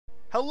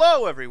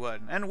Hello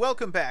everyone, and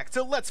welcome back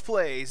to Let's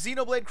Play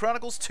Xenoblade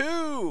Chronicles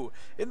 2!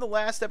 In the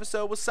last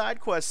episode was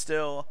side quest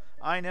still,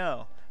 I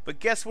know. But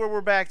guess where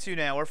we're back to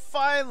now? We're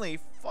finally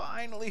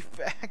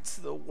back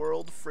to the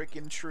world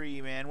frickin'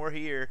 tree, man. We're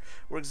here.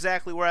 We're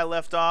exactly where I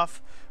left off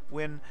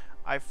when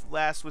I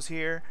last was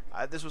here.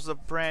 This was a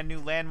brand new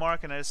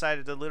landmark, and I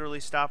decided to literally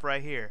stop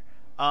right here.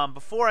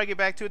 Before I get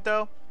back to it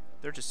though,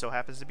 there just so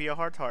happens to be a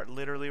heart-to-heart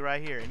literally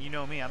right here. And you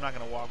know me, I'm not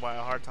going to walk by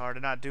a heart-to-heart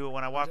and not do it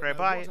when I walk right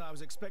by it. I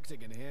was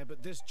expecting in here,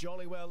 but this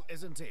jolly well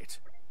isn't it.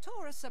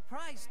 Taurus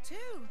surprised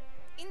too.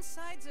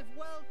 Insides of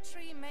World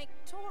Tree make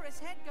Taurus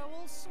head go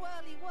all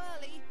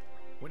swirly-whirly.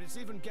 When it's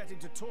even getting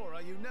to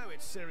Tora, you know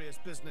it's serious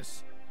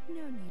business.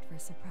 No need for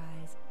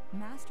surprise.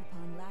 Master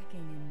Pawn lacking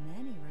in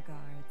many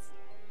regards.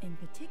 In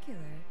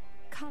particular,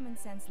 common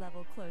sense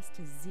level close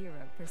to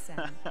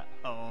 0%.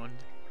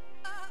 Owned.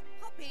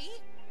 Poppy?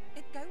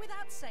 It'd go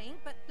without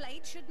saying, but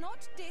Blade should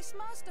not diss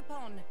Master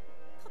Pawn.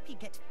 Poppy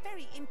gets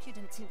very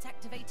impudent since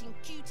activating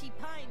Cutie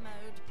Pie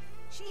mode.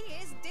 She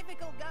is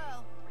difficult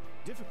girl.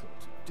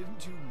 Difficult?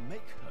 Didn't you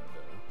make her,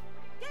 though?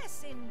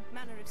 Yes, in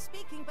manner of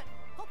speaking, but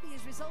Poppy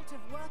is result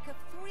of work of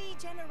 3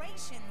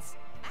 generations.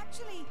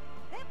 Actually,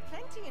 there are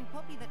plenty in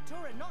Poppy that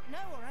Tora not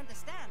know or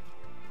understand.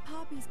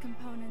 Poppy's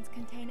components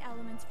contain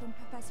elements from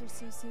Professor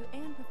Susu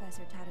and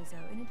Professor Tadazo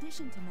in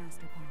addition to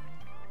Master Pawn.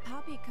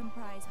 Poppy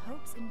comprise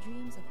hopes and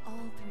dreams of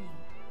all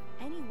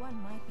 3. Any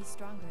one might be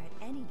stronger at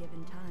any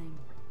given time.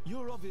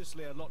 You're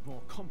obviously a lot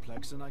more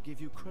complex than I give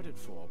you credit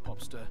for,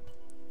 Popster.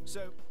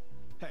 So,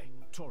 hey,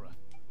 Tora,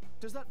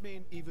 does that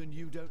mean even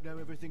you don't know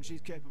everything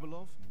she's capable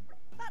of?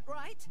 That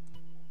right.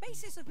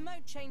 Basis of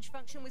mode change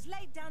function was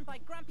laid down by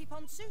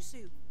Grampypon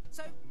Susu.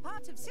 So,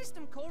 part of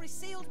system core is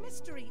sealed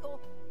mystery,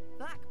 or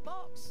black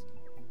box.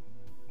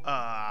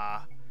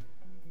 Are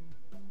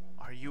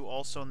you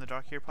also in the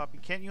dark here, Poppy?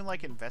 Can't you,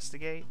 like,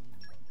 investigate?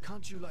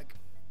 Can't you, like,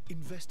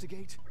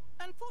 investigate?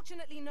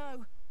 Unfortunately,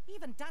 no.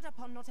 Even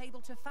Dadapon not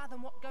able to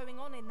fathom what's going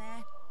on in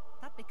there.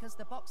 That because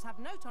the box have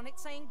note on it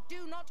saying,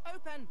 "Do not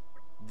open."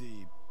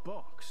 The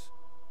box?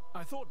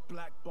 I thought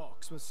black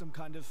box was some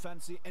kind of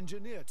fancy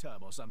engineer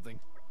term or something.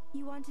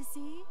 You want to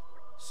see?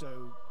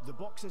 So, the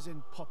box is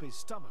in Poppy's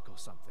stomach or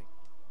something.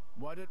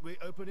 Why don't we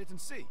open it and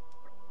see?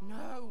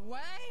 No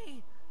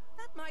way!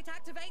 That might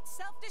activate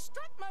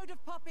self-destruct mode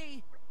of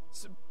Poppy.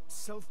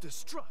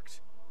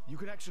 Self-destruct? You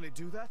can actually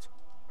do that?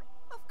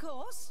 Of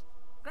course.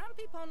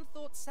 Grampypon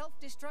thought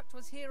self-destruct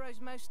was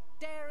Hero's most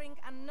daring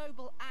and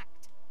noble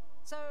act.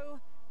 So,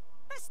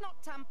 best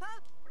not tamper.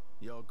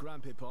 Your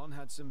Grampypon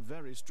had some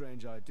very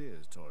strange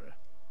ideas, Tora.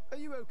 Are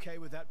you okay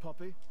with that,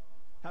 Poppy?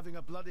 Having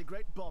a bloody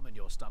great bomb in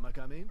your stomach,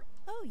 I mean?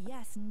 Oh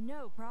yes,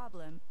 no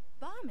problem.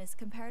 Bomb is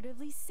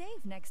comparatively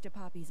safe next to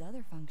Poppy's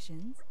other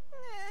functions.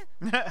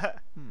 Meh.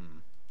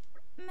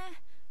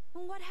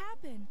 What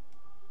happened?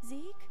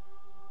 Zeke?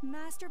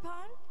 Master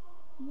Pawn?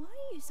 Why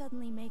do you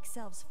suddenly make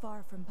selves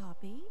far from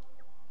Poppy?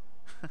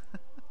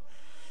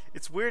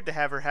 It's weird to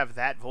have her have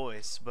that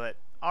voice, but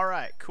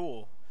alright,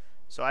 cool.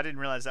 So I didn't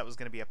realize that was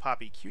going to be a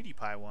Poppy Cutie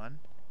Pie one.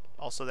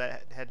 Also,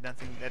 that had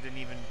nothing, that didn't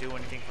even do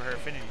anything for her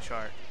affinity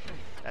chart.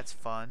 That's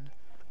fun.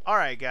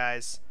 Alright,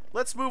 guys.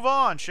 Let's move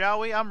on, shall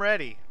we? I'm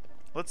ready.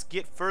 Let's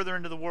get further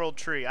into the world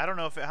tree. I don't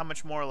know how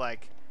much more,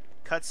 like,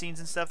 cutscenes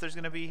and stuff there's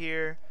going to be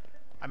here.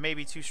 I may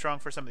be too strong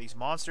for some of these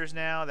monsters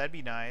now. That'd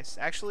be nice.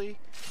 Actually,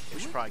 we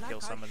should probably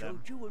kill some of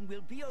them.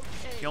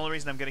 The only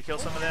reason I'm going to kill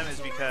some of them is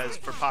because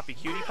for Poppy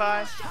Cutie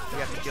Pie, we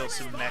have to kill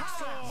some mech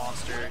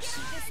monsters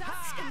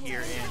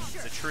here in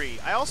the tree.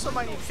 I also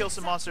might need to kill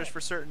some monsters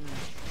for certain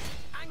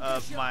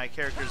of my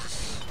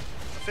characters'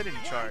 affinity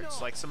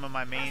charts, like some of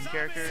my main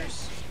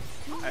characters.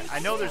 I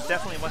know there's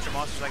definitely a bunch of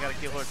monsters I got to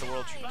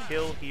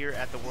kill here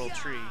at the world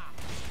tree.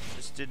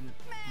 Just didn't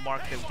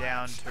mark them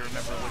down to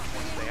remember which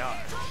ones they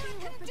are.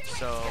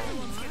 So,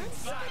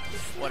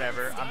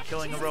 whatever. I'm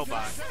killing a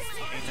robot.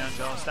 Ain't none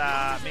gonna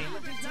stop me.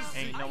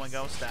 Ain't no one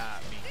gonna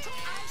stop me.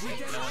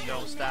 Ain't no one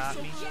gonna stop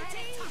me.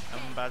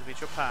 I'm about to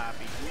beat your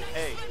poppy.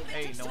 Hey,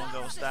 hey, no one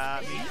gonna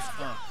stop me.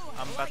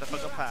 I'm about to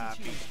fuck a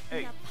poppy.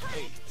 Hey,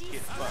 hey,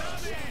 get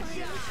fucked.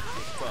 Get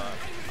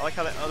fucked. I like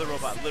how that other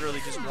robot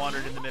literally just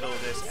wandered in the middle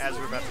of this as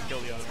we're about to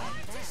kill the other one.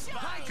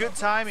 Good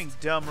timing,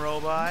 dumb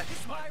robot.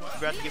 You're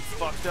about to get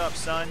fucked up,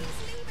 son.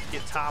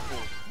 Get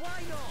toppled.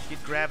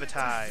 Get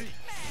gravitized.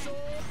 Oh,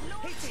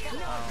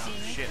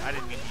 shit. I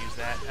didn't mean to use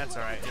that. That's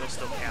alright. It'll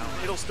still count.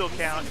 It'll still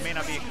count. It may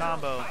not be a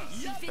combo,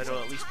 but it'll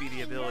at least be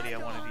the ability I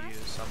wanted to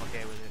use, so I'm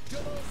okay with it.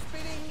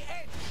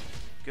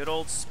 Good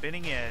old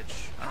spinning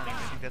edge. I don't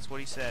even think that's what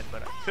he said,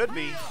 but it could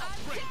be.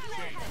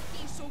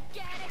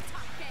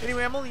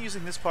 Anyway, I'm only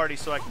using this party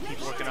so I can keep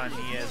working on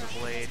Nia as a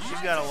Blade.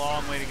 She's got a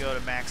long way to go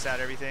to max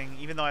out everything.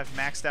 Even though I've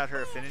maxed out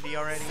her affinity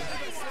already,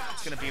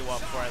 it's going to be a while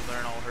before I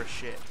learn all her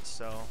shit.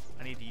 So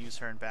I need to use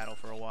her in battle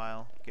for a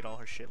while, get all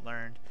her shit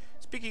learned.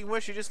 Speaking of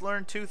which, she just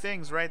learned 2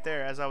 things right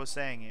there as I was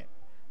saying it.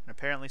 And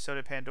apparently so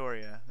did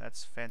Pandoria.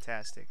 That's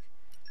fantastic.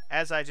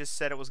 As I just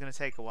said it was going to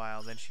take a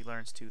while, then she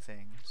learns 2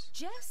 things.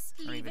 Just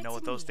I don't leave even it know to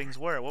what those me. things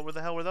were. What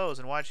the hell were those,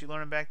 and why did she learn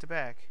them back to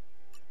back?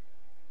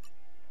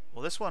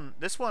 Well, this one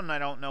I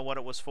don't know what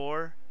it was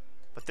for,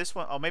 but this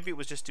one, oh, maybe it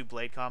was just do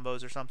blade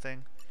combos or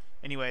something.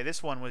 Anyway,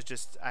 this one was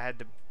just I had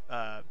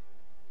to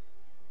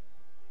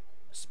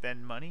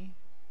spend money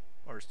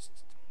or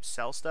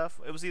sell stuff.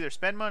 It was either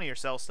spend money or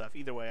sell stuff.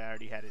 Either way, I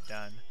already had it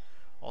done.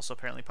 Also,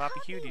 apparently, Poppy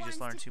Cutie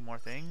just learned 2 more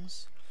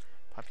things.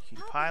 Poppy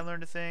Cutie Pie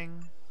learned a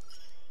thing.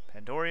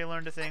 Pandoria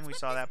learned a thing. We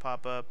saw that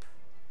pop up.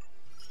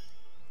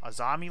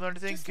 Azami learned a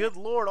thing. Good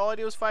lord, all I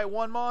did was fight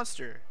 1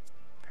 monster.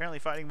 Apparently,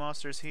 fighting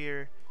monsters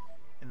here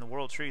in the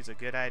World Tree is a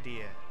good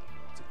idea.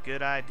 It's a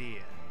good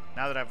idea.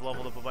 Now that I've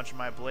leveled up a bunch of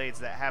my blades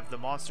that have the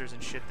monsters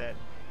and shit that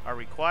are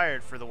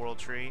required for the World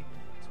Tree,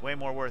 it's way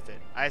more worth it.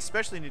 I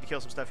especially need to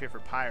kill some stuff here for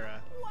Pyra.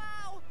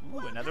 Ooh,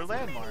 another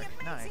landmark.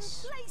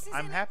 Nice.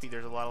 I'm happy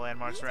there's a lot of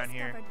landmarks around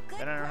here.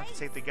 Then I don't have to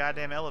take the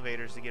goddamn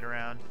elevators to get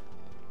around.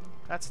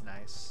 That's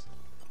nice.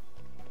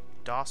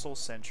 Docile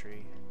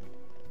Sentry.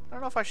 I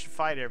don't know if I should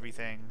fight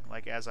everything,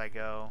 like, as I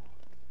go.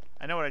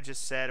 I know what I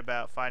just said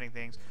about fighting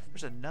things.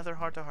 There's another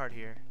heart-to-heart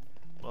here.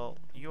 Well,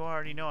 you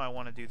already know I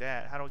want to do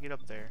that. How do I get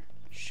up there?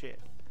 Shit.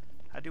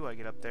 How do I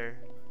get up there?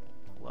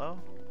 Hello?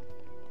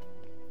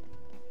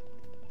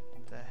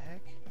 The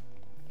heck?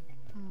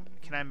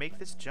 Can I make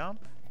this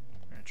jump?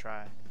 I'm gonna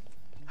try.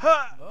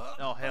 Ha!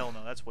 Oh, hell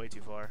no. That's way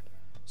too far.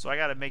 So I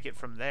gotta make it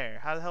from there.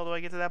 How the hell do I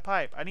get to that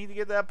pipe? I need to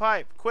get to that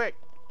pipe. Quick!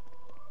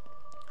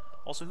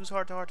 Also, whose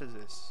heart-to-heart is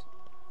this?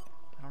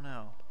 I don't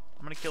know.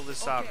 I'm gonna kill this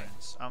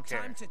Sovereigns. I don't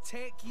care.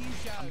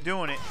 I'm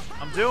doing it.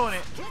 I'm doing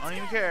it. I don't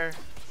even care.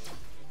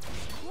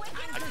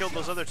 I killed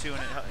those other 2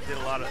 and it did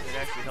a lot of. It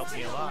actually helped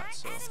me a lot.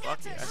 So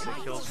fuck it. I say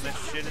kill as much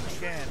shit as you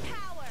can.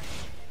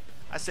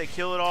 I say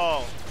kill it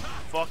all.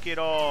 Fuck it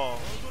all.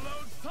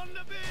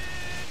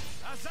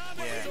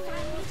 Yeah.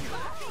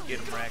 Get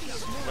him,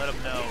 Rex. Let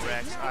him know,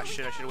 Rex. Ah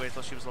shit. I should have waited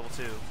until she was level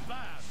 2.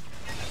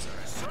 That's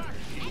alright.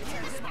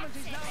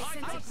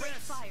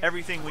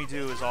 Everything we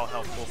do is all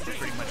helpful for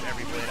pretty much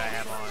every blade I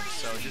have on.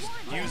 So just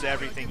use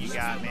everything you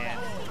got, man.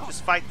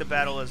 Just fight the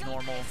battle as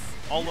normal.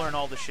 I'll learn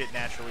all the shit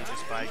naturally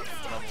just by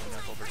leveling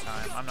up over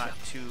time. I'm not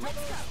too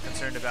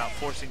concerned about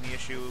forcing the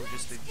issue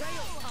just to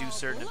do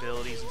certain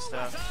abilities and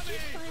stuff.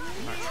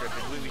 I'm not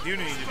tripping. What we do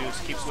need to do is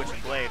keep switching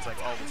blades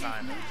like all the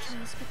time.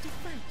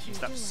 So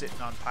stop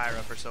sitting on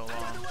Pyra for so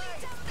long.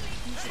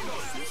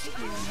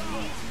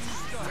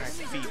 Alright,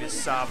 Phoebus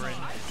Sovereign.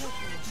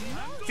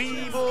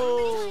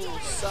 Feeble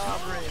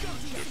Sovereign.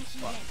 Get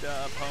fucked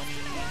up,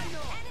 homie.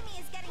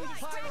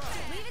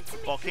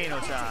 Volcano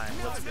time.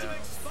 Let's go.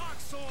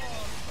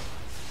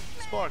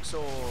 Spark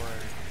Sword.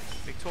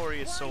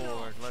 Victorious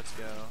Sword. Let's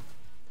go.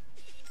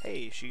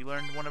 Hey, she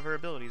learned one of her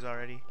abilities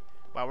already.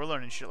 Wow, we're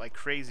learning shit like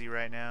crazy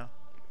right now.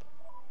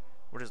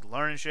 We're just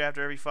learning shit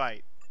after every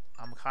fight.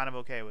 I'm kind of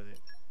okay with it.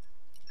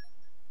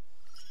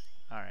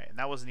 Alright, and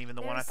that wasn't even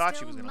the one I thought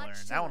she was going to learn.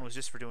 That one was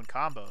just for doing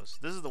combos.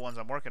 This is the ones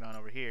I'm working on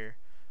over here.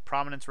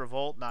 Prominence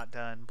Revolt, not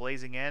done.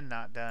 Blazing End,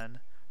 not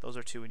done. Those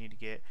are 2 we need to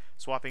get.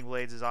 Swapping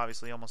Blades is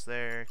obviously almost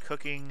there.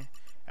 Cooking,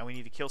 and we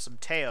need to kill some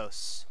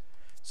Teos.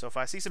 So if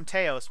I see some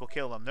Teos, we'll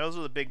kill them. Those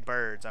are the big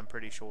birds, I'm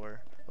pretty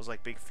sure. Those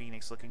like big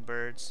phoenix-looking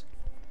birds.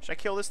 Should I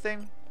kill this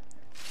thing?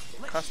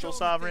 Custral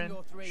Sovereign?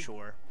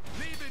 Sure.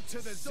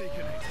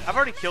 I've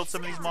already killed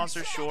some of these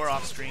monsters, sure,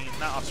 off-screen.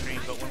 Not off-screen,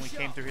 but when we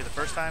came through here the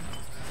first time.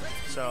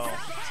 So,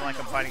 it's not like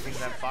I'm fighting things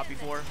I haven't fought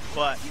before.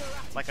 But,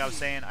 like I was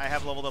saying, I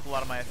have leveled up a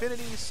lot of my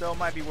affinities, so it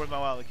might be worth my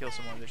while to kill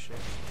some more of this shit.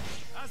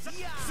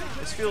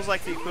 This feels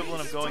like the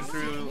equivalent of going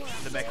through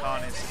the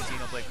Mechon in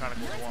Xenoblade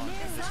Chronicles 1.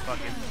 And just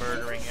fucking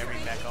murdering every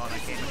Mechon I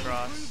came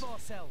across.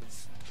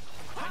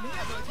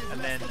 And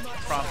then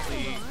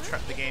promptly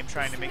the game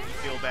trying to make me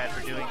feel bad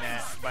for doing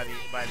that by the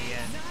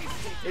end.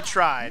 It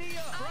tried.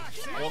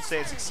 I won't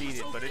say it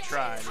succeeded, but it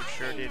tried. It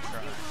sure did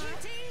try.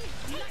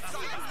 Let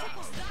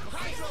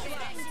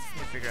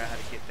me figure out how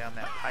to get down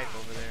that pipe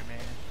over there,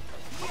 man.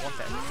 I want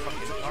that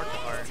fucking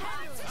heart-to-heart,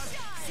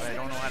 but I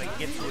don't know how to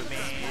get to it,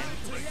 man.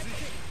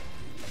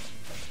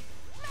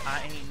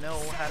 I ain't know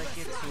how to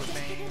get to it,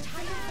 man.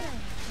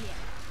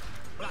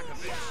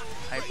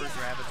 Hyper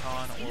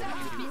Graviton, or we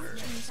can do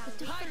Earth.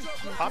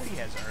 Poppy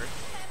has Earth.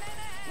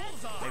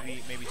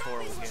 Maybe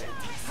Tora will get it.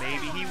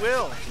 Maybe he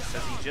will,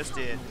 because he just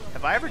did.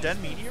 Have I ever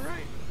done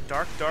Meteorite?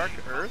 Dark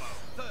Earth?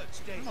 I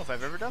don't know if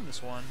I've ever done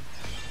this one.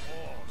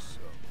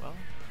 Well,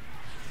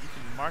 you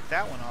can mark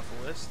that one off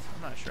the list.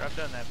 I'm not sure I've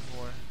done that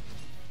before.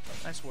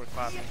 Nice work,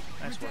 Poppy.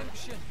 Nice work.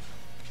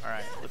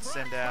 Alright, let's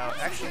send out...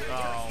 Actually,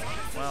 oh,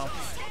 well,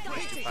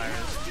 there's 2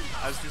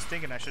 Pyras. I was just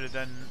thinking I should have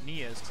done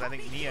Nia's, because I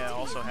think Nia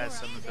also has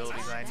some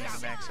abilities I need to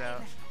max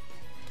out.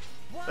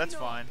 That's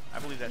fine. I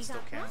believe that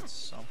still counts,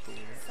 so I'm cool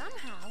with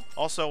it.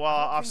 Also,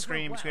 while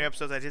off-screen between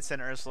episodes, I did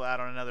send Ursula out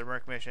on another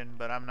Merc mission,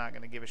 but I'm not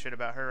going to give a shit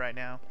about her right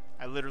now.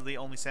 I literally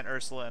only sent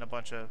Ursula and a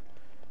bunch of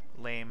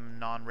lame,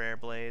 non-rare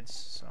blades,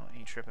 so I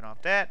ain't tripping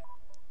off that.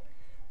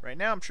 Right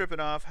now I'm tripping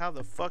off, how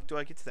the fuck do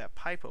I get to that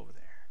pipe over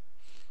there?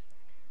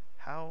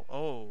 How?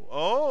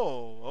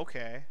 Oh,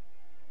 okay.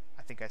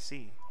 I think I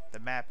see. The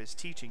map is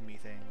teaching me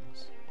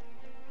things.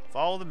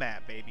 Follow the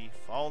map, baby.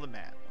 Follow the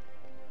map.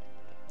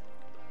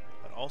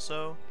 But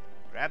also,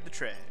 Grab the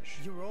treasure.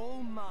 You're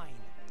all mine.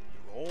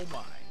 You're all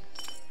mine.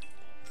 Oh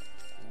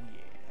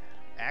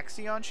yeah.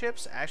 Axion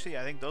chips? Actually,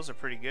 I think those are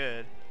pretty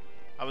good.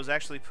 I was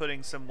actually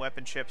putting some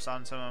weapon chips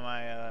on some of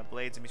my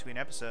blades in between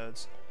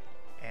episodes.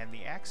 And the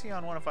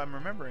Axion one, if I'm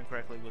remembering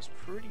correctly, was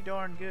pretty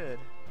darn good.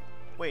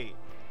 Wait.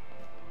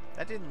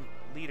 That didn't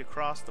lead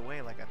across the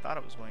way like I thought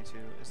it was going to.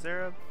 Is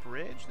there a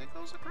bridge that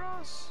goes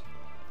across?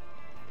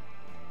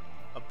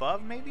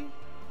 Above, maybe?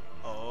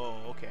 Oh,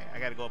 okay. I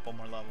gotta go up one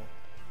more level.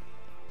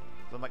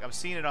 I'm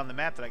seeing it on the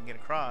map that I can get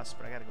across,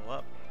 but I gotta go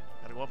up.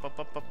 Gotta go up.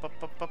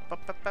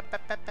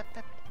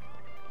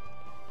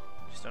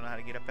 Just don't know how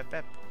to get up.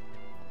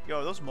 Yo,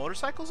 are those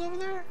motorcycles over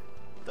there?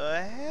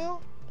 The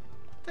hell?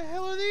 What the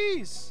hell are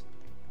these?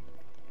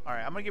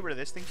 Alright, I'm gonna get rid of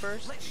this thing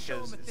first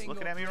because it's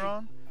looking at me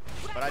wrong.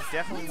 But I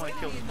definitely want to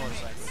kill these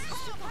motorcycles.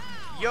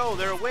 Yo,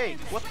 they're awake.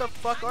 What the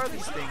fuck are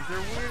these things?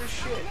 They're weird as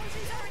shit.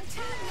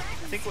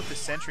 I think what the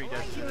sentry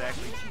does is it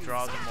actually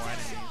draws in more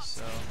enemies,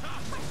 so...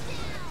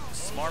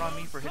 Smart on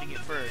me for hitting it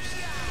first.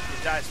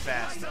 It dies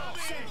fast, though.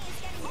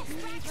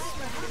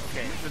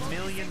 Okay,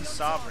 Vermilion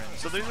Sovereign.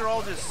 So these are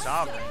all just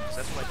sovereigns.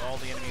 That's what all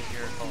the enemies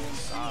here are called,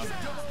 sovereigns.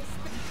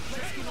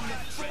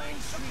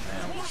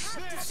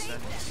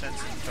 Send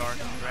some dark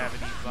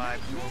gravity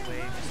vibe your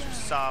way, Mr.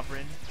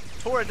 Sovereign.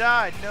 Tora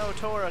died! No,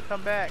 Tora,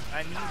 come back.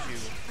 I need you.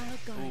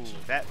 Ooh,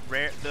 that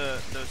rare, the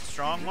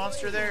strong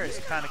monster there is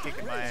kind of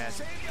kicking my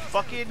ass.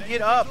 Fucking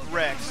get up,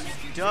 Rex,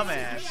 you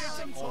dumbass.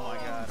 Oh my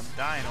god, I'm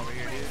dying over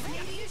here, dude.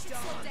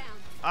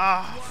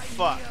 Ah,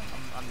 fuck.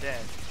 I'm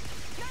dead.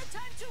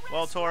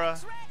 Well, Tora.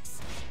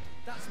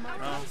 I'm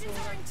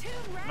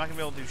not gonna be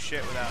able to do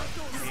shit without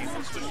being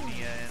able to switch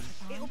Nia in.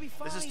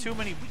 This is too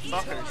many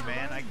fuckers,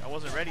 man. I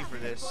wasn't ready for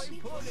this.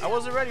 I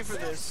wasn't ready for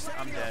this.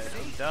 I'm dead.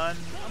 I'm done.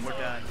 We're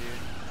done,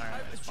 dude.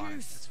 Alright, that's fine.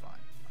 That's fine.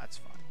 That's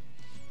fine.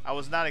 I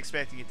was not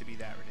expecting it to be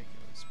that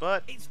ridiculous,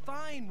 but it's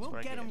fine. We'll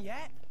get them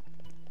yet.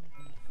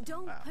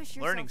 Don't push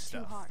yourself learning too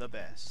stuff, hard. the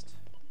best.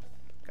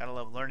 Gotta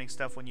love learning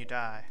stuff when you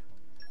die.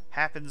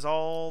 Happens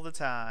all the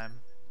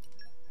time.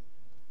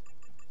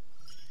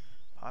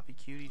 Poppy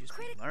Cutie just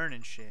be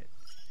learning shit.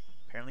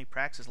 Apparently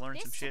Praxis learned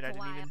some shit I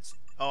didn't even...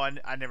 Oh,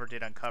 I never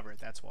did uncover it,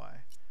 that's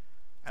why.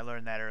 I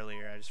learned that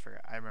earlier, I just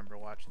forgot. I remember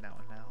watching that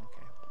one now,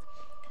 okay.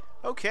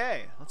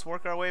 Okay, let's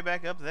work our way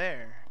back up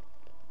there.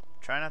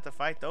 Try not to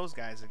fight those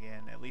guys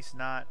again, at least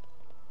not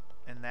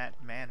in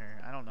that manner.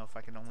 I don't know if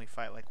I can only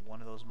fight like one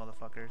of those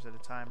motherfuckers at a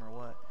time or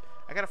what.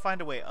 I gotta find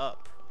a way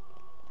up.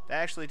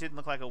 That actually didn't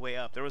look like a way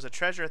up. There was a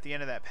treasure at the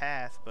end of that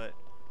path, but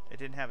it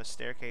didn't have a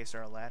staircase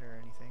or a ladder or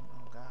anything.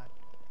 Oh god.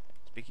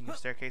 Speaking of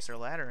staircase or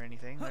ladder or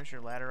anything, there's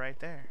your ladder right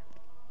there.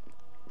 I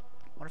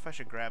wonder if I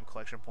should grab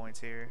collection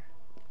points here.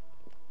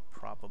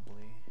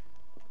 Probably.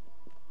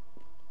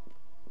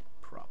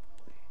 I'm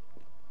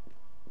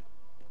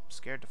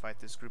scared to fight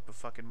this group of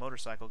fucking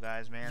motorcycle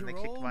guys, man. They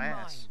kicked my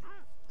ass.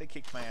 They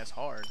kicked my ass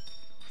hard.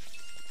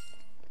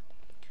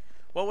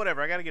 Well,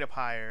 whatever. I gotta get up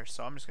higher,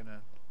 so I'm just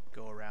gonna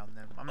go around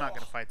them. I'm not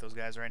gonna fight those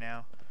guys right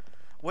now.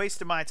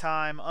 Waste of my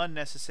time.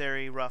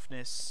 Unnecessary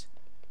roughness.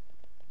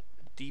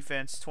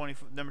 Defense,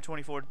 number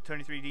 24,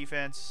 23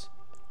 defense.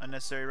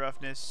 Unnecessary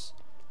roughness.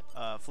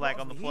 Flag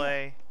on the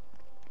play.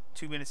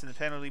 2 minutes in the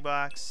penalty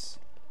box.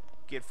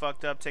 Get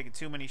fucked up taking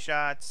too many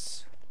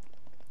shots.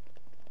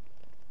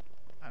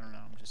 I don't know.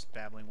 I'm just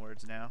babbling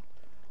words now.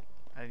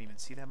 I didn't even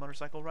see that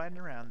motorcycle riding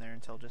around there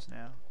until just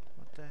now.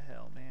 What the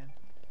hell, man?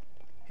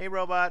 Hey,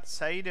 robots.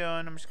 How you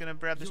doing? I'm just gonna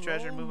grab this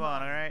treasure and move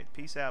on, alright?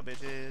 Peace out,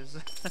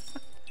 bitches.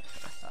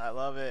 I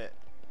love it.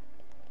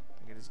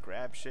 I can just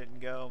grab shit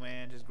and go,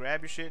 man. Just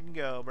grab your shit and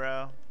go,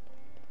 bro.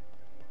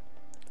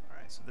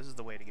 Alright, so this is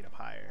the way to get up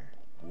higher.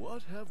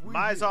 What have we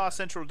Mizar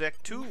Central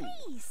Deck 2.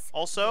 Nice.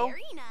 Also,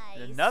 Very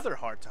nice. another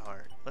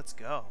heart-to-heart. Let's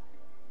go.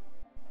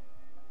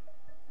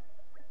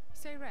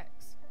 Say,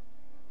 Rex,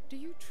 do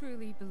you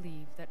truly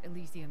believe that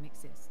Elysium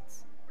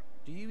exists?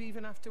 Do you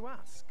even have to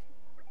ask?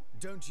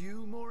 Don't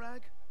you,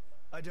 Morag?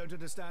 I don't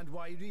understand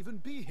why you'd even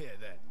be here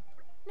then.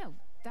 No,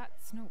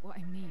 that's not what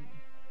I mean.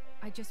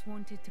 I just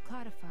wanted to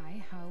clarify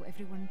how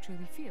everyone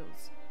truly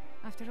feels.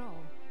 After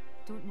all,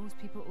 don't most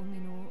people only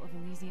know of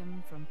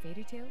Elysium from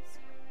fairy tales?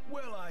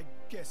 Well, I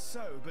guess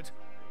so, but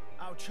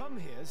our chum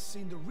here's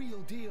seen the real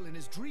deal in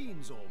his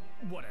dreams or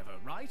whatever,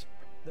 right?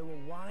 There were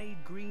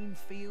wide green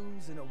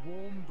fields and a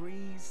warm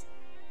breeze,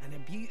 and a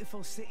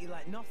beautiful city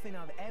like nothing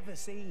I've ever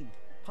seen.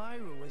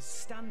 Pyro was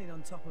standing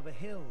on top of a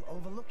hill,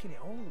 overlooking it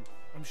all.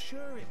 I'm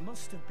sure it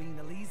must have been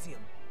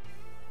Elysium.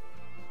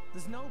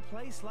 There's no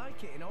place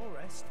like it in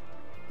Orest.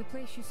 The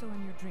place you saw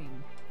in your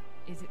dream,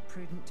 is it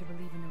prudent to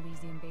believe in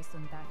Elysium based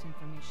on that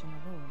information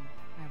alone,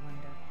 I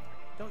wonder?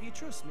 Don't you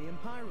trust me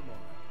and Pyro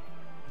more?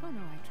 Oh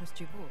no, I trust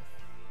you both.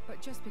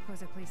 But just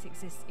because a place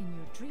exists in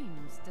your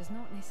dreams does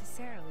not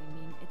necessarily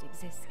mean it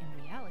exists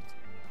in reality.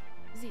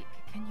 Zeke,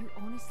 can you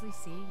honestly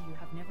say you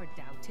have never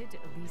doubted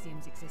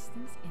Elysium's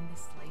existence in the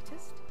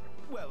slightest?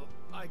 Well,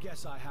 I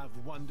guess I have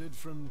wondered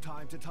from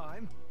time to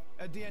time.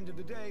 At the end of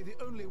the day, the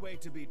only way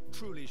to be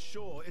truly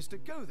sure is to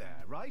go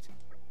there, right?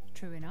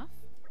 True enough.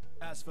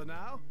 As for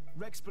now,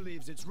 Rex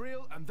believes it's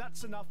real, and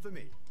that's enough for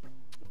me.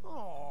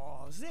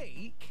 Oh,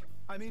 Zeke.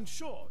 I mean,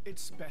 sure,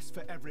 it's best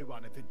for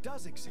everyone if it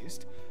does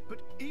exist,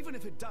 but even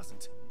if it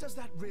doesn't, does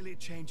that really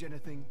change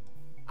anything?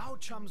 Our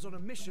chum's on a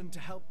mission to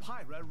help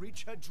Pyra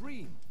reach her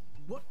dream.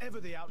 Whatever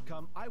the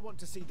outcome, I want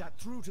to see that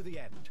through to the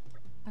end.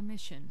 A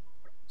mission.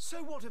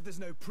 So what if there's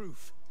no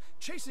proof?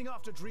 Chasing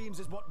after dreams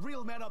is what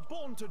real men are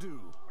born to do.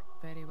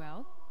 Very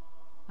well.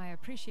 I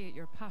appreciate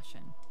your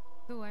passion,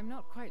 though I'm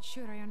not quite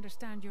sure I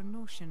understand your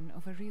notion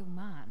of a real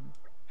man.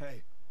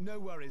 Hey, no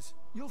worries.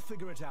 You'll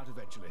figure it out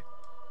eventually.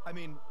 I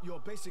mean,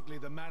 you're basically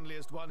the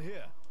manliest one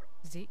here.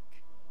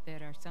 Zeke,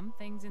 there are some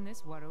things in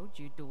this world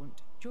you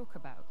don't joke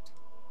about.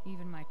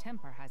 Even my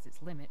temper has its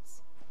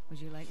limits. Would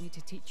you like me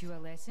to teach you a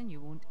lesson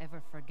you won't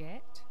ever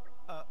forget?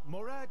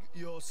 Morag,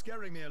 you're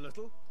scaring me a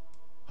little.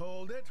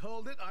 Hold it,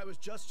 I was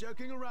just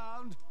joking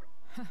around.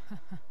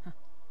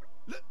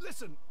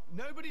 Listen,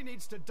 nobody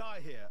needs to die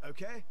here,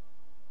 okay?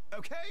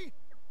 Okay?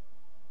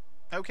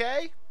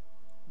 Okay?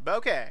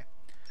 Okay.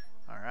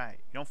 Alright,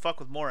 you don't fuck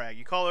with Morag.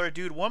 You call her a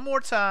dude one more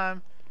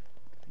time,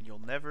 and you'll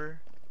never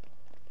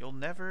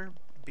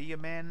be a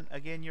man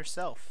again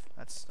yourself.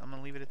 I'm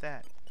gonna leave it at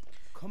that.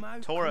 Come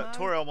out,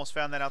 Tora almost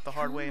found that out the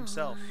hard way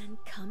himself.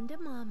 Come to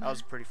mama. That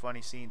was a pretty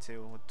funny scene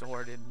too. When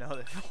Tora didn't know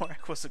that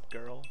Morag was a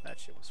girl. That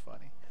shit was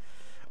funny.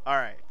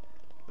 Alright.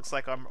 Looks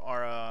like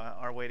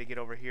our way to get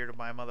over here to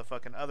my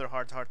motherfucking other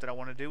heart that I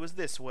want to do is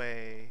this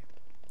way.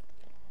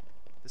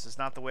 This is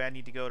not the way I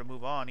need to go to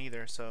move on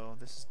either, so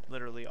this is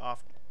literally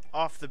off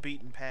the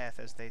beaten path,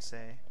 as they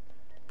say.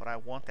 But I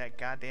want that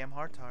goddamn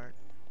heart.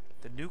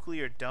 The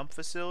nuclear dump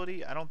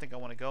facility? I don't think I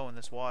want to go in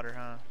this water,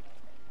 huh?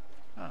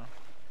 Oh.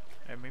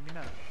 Maybe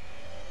not.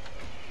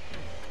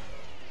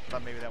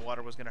 Thought maybe that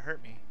water was gonna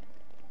hurt me.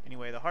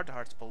 Anyway, the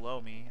heart's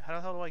below me. How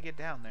the hell do I get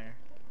down there?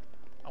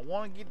 I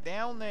want to get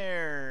down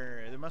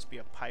there. There must be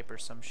a pipe or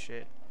some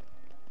shit.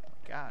 Oh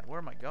my God, where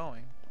am I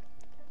going?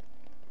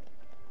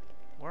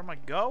 Where am I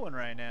going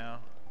right now?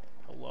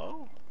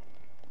 Hello?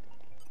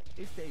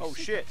 Oh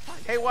shit!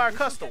 Haywire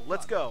Custom,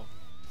 let's go.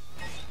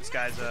 This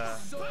guy's a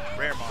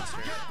rare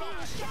monster.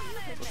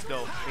 Let's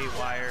go,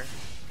 Haywire.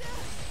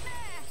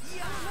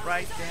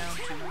 Right down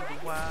to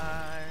the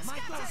wire.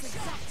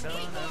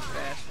 Gonna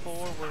fast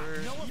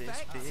forward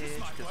this bitch,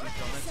 cause it's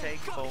gonna take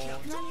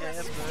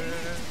forever.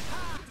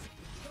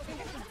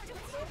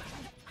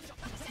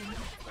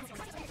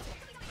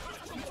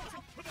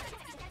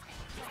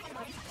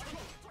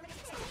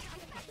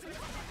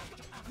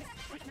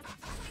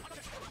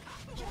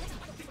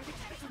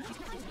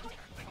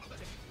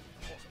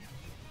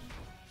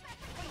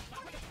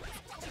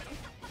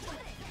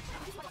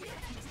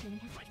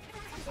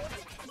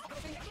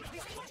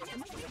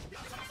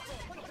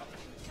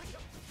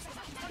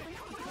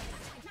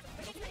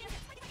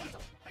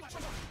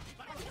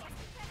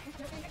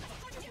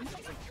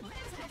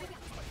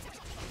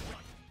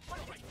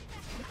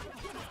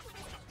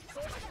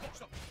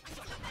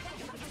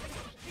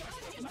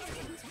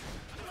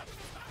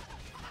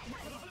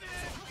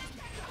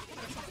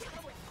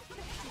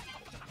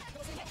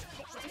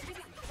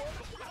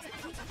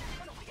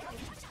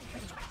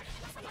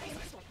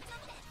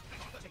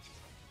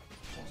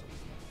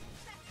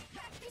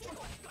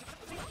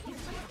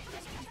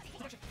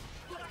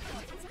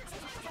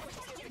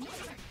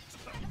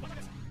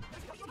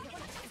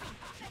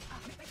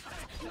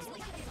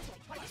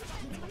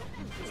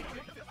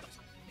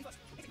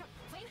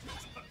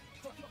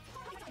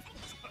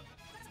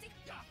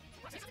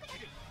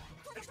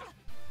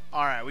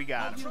 Alright, we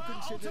got him.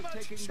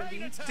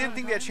 Didn't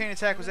think that chain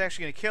attack was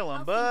actually going to kill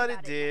him, but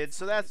it did,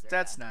 so that's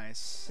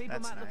nice.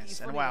 That's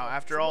nice. And wow,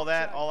 after all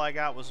that, all I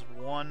got was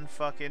one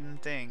fucking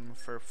thing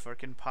for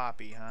frickin'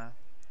 Poppy, huh?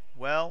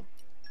 Well,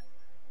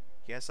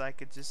 guess I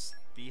could just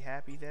be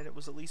happy that it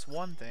was at least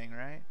one thing,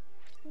 right?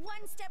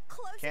 One step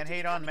closer. Can't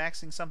hate on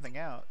maxing something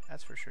out,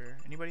 that's for sure.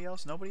 Anybody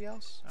else? Nobody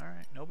else?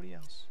 Alright, nobody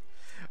else.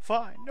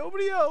 Fine,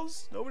 nobody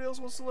else. Nobody else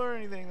wants to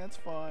learn anything. That's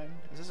fine.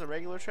 Is this a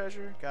regular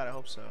treasure? God, I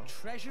hope so.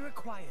 Treasure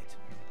acquired.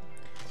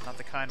 Not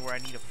the kind where I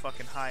need a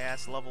fucking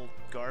high-ass level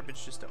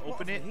garbage just to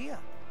open it. Here?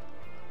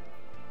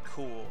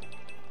 Cool.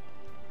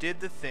 Did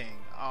the thing.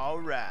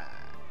 Alright.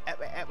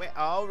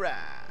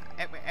 Alright.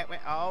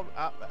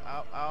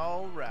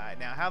 Alright.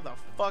 Now, how the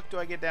fuck do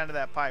I get down to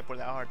that pipe where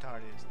that heart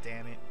is?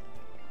 Damn it.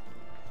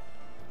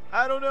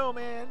 I don't know,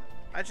 man.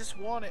 I just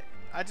want it.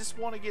 I just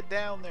want to get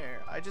down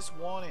there. I just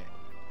want it.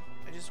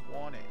 I just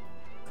want it.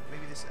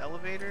 Maybe this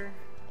elevator?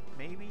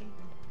 Maybe?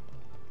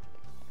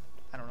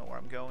 I don't know where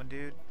I'm going,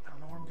 dude. I don't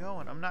know where I'm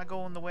going. I'm not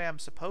going the way I'm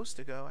supposed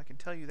to go. I can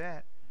tell you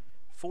that.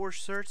 For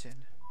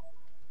certain.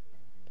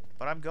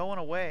 But I'm going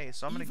away,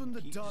 so I'm going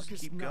to just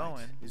keep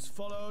going. You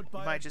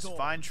might just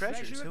find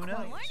treasures. Who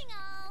knows?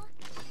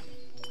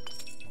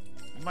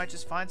 You might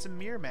just find some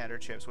mirror matter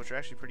chips, which are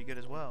actually pretty good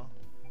as well.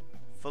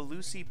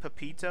 Falusi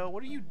Pepito?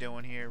 What are you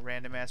doing here,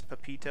 random ass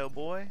Pepito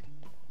boy?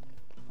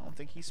 I don't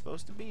think he's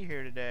supposed to be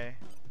here today.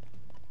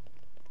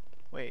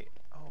 Wait.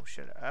 Oh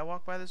shit. I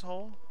walk by this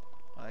hole?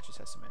 Oh, that just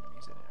has some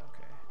enemies in it.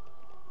 Okay.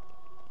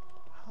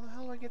 How the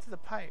hell do I get to the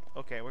pipe?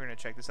 Okay, we're gonna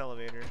check this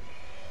elevator.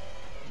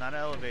 Not an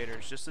elevator,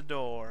 it's just a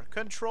door.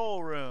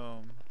 Control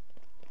room.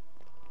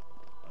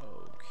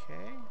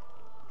 Okay.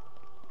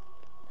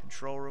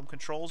 Control room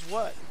controls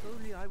what? If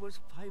only I was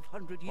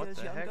 500 What years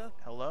the younger. heck?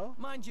 Hello?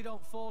 Mind you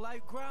don't fall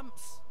out,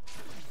 Gramps.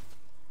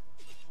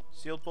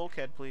 Sealed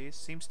bulkhead, please.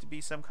 Seems to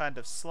be some kind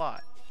of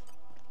slot.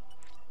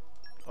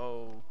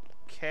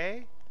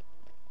 Okay.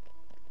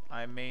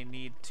 I may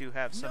need to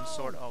have some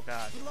sort. Oh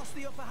god. We lost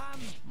the upper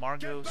hand.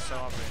 Margot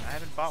Sovereign. I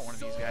haven't fought one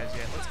of these guys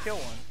yet. Let's kill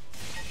one.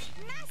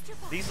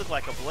 These look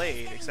like a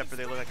blade, except for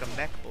they look like a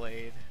mech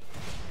blade.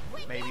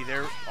 Maybe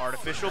they're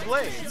artificial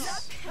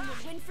blades.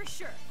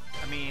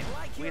 I mean,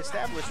 we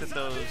established that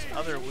those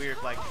other weird,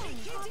 like,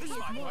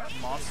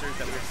 monsters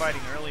that we were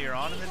fighting earlier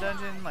on in the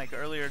dungeon, like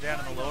earlier down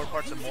in the lower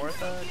parts of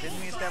Mortha, didn't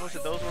we establish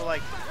that those were,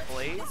 like,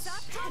 blades?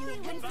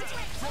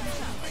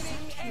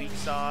 Like, weak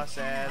sauce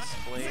ass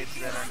blades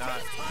that are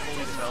not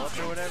fully developed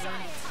or whatever?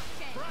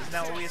 Isn't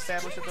that what we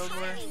established that those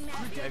were?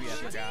 Maybe I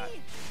forgot.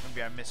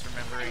 Maybe I'm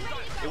misremembering.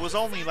 It was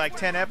only like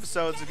 10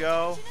 episodes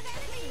ago.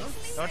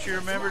 Don't you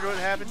remember what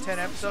happened 10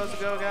 episodes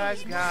ago,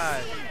 guys?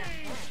 God.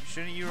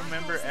 Shouldn't you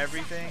remember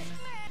everything?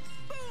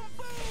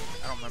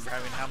 I don't remember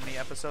having how many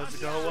episodes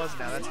ago it was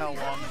now. That's how long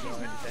ago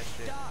I did that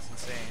shit. It's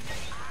insane.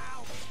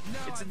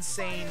 It's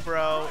insane,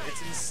 bro.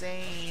 It's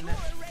insane.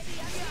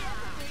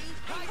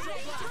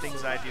 The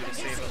things I do to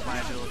save up my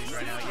abilities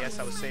right now. Yes,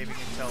 I was saving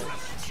until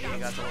I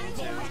got to level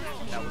 2.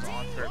 That was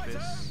on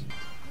purpose.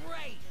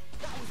 Great.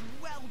 That was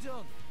well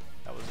done.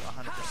 That was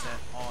 100%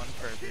 on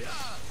purpose.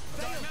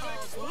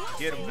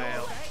 Get him,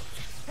 Vale.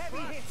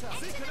 Heavy hitter.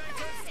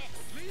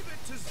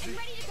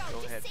 Go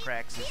ahead,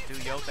 Praxis. Do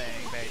your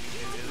thing, baby. Do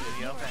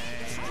your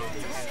thing. Do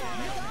your thing,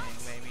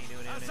 baby. Do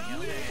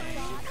your thing.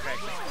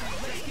 Praxis.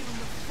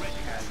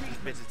 God, this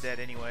bitch is dead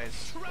anyways.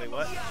 Wait,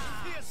 what?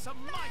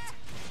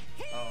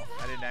 Oh,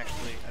 I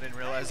didn't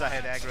realize I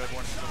had aggroed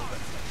one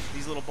of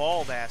these little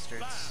ball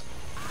bastards.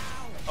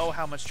 Oh,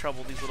 how much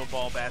trouble these little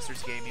ball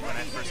bastards gave me when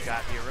I first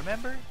got here,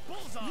 remember?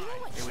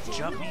 They would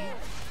jump me.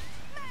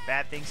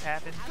 Bad things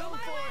happened.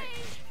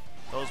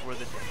 Those were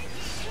the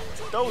days.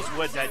 Those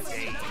were the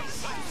days.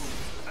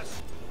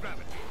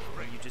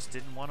 When you just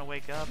didn't want to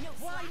wake up.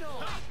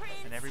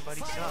 And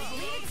everybody sucked.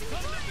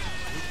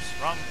 Oops,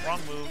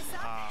 wrong move.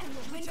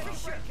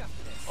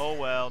 Oh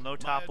well, no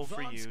topple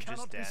for you,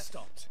 just death.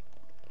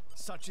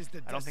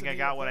 I don't think I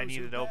got what I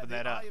needed to open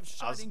that up.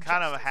 I was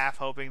kind of half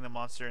hoping the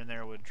monster in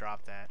there would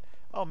drop that.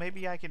 Oh,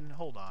 maybe I can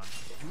hold on.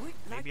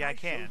 Maybe I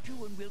can.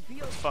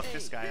 Let's fuck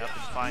this guy up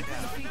and find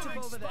out.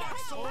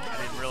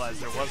 I didn't realize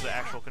there was an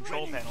actual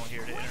control panel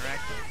here to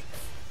interact with.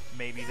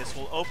 Maybe this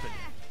will open.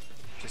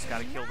 Just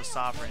gotta kill the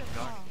Sovereign.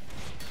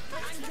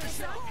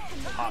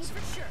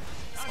 Possible.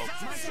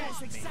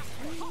 Hopefully.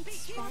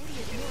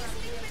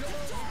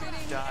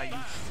 Die,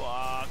 you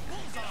fuck.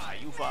 Die,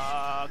 you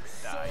fuck.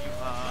 Die, you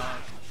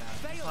fuck.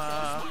 Die, you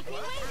fuck.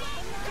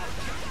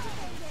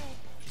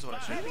 This is what I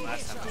should have done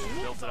last time. I should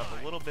have built it up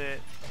a little bit.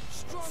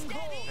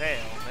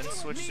 Veil, then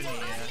switch to Nia.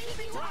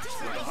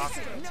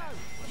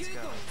 Let's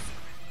go.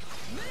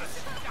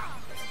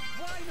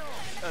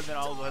 And then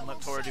I'll go ahead and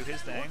let Tora do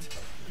his thing.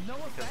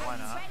 Because why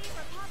not?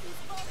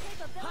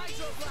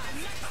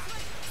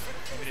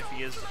 Even if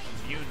he is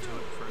immune to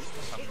it for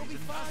some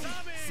reason.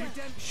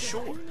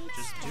 Sure,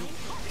 just do it.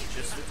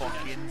 Just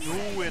fucking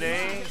do it,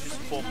 eh? Just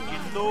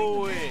fucking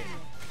do it.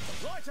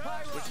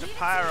 Switch to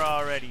Pyra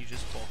already.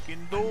 Just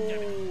fucking do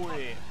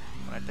it.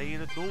 When I tell you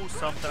to do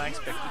something, I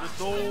expect you to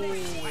do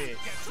it.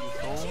 You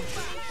don't.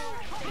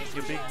 Eat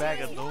your big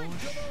bag of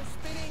douche.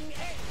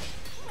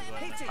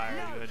 Pyra to go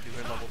ahead and do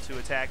her level 2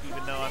 attack,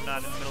 even though I'm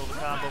not in the middle of a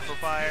combo for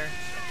fire.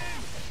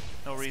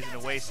 No reason to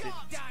waste it.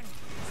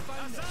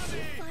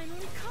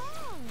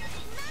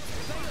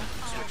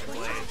 Switching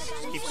blades.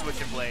 Just keep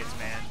switching blades,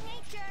 man.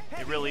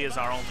 It really is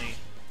our only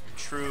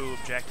true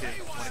objective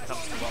when it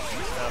comes to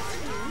leveling stuff.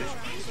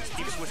 Just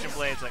keep switching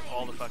blades like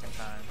all the fucking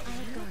time.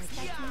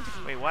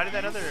 Wait, why did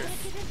I not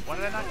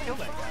kill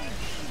that guy?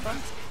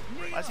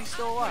 Why is he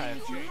still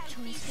alive?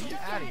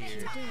 Get out of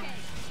here.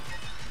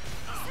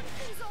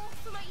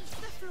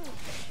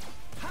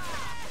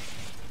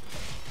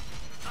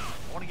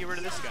 I want to get rid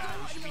of this guy.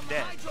 He should be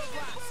dead. Get the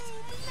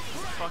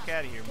fuck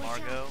out of here,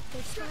 Margot.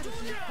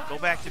 Go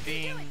back to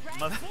being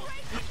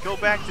motherfucking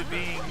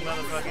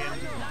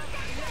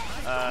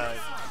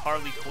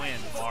Harley Quinn,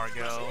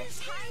 Margot.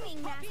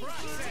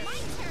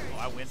 Oh,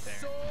 I went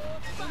there.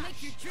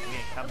 We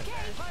ain't coming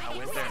back. I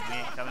went there and we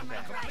ain't coming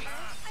back.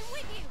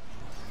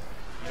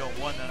 You don't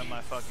want none of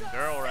my fucking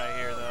girl right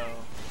here, though.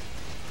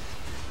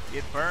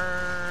 Get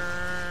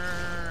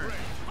burned.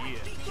 Yeah.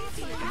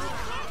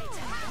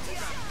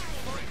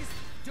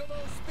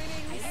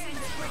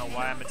 I don't know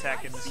why I'm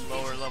attacking this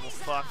lower level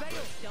fuck, but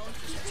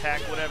just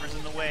attack whatever's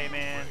in the way,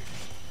 man.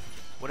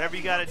 Whatever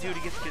you gotta do to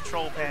get the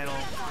control panel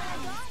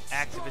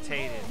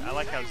activated. I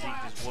like how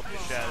Zeke just whooped the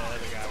shit out of the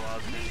other guy while I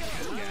was busy.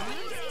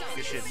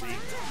 Good shit,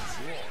 Zeke.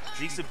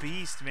 Zeke's a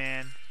beast,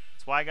 man.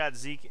 That's why I got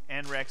Zeke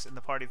and Rex in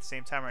the party at the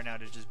same time right now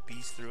to just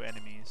beast through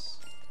enemies.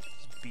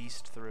 Just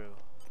beast through.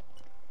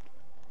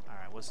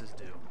 Alright, what's this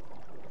do?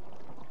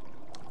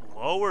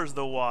 Lowers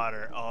the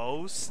water.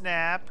 Oh,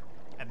 snap.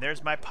 And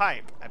there's my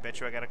pipe. I bet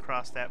you I gotta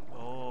cross that.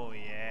 Oh,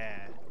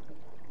 yeah.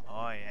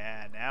 Oh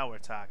yeah, now we're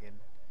talking.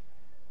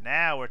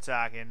 Now we're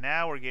talking.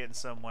 Now we're getting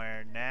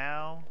somewhere.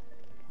 Now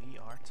we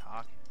are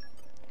talking.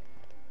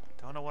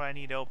 Don't know what I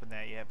need to open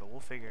that yet, but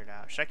we'll figure it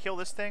out. Should I kill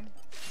this thing?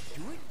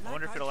 I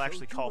wonder if it'll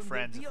actually call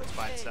friends if it's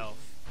by itself.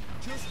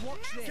 Just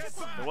watch this.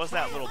 There was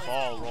that little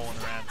ball rolling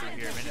around through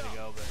here a minute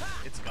ago, but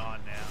it's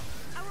gone now.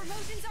 Our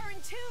emotions are in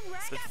tune,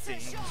 right? The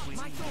things we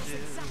My thoughts do.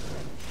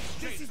 exactly.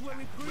 This is where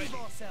we prove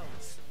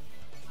ourselves.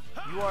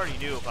 You already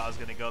knew if I was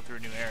going to go through a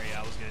new area,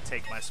 I was going to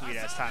take my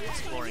sweet-ass time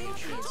exploring and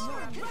shit. So.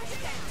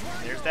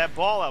 There's that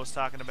ball I was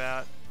talking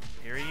about.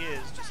 Here he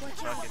is, just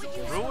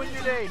fucking ruin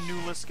your day,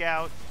 Nula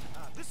Scout.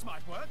 This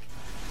might work.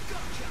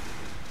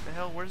 The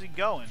hell, where's he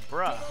going?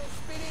 Bruh.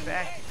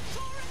 Back.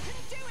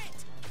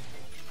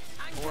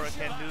 Tora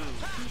can do.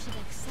 You should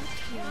accept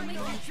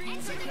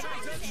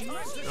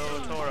healing.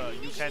 Go, Tora,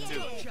 you can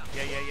do.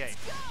 Yeah, yeah, yeah.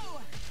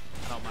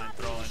 I don't mind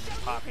throwing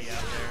Poppy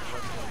out there.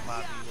 Let's go,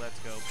 Poppy. Let's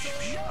go.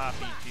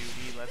 Poppy,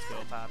 Judy. Let's go,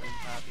 Poppy.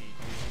 Poppy,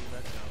 Judy.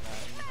 Let's go,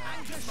 Poppy.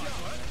 Poppy.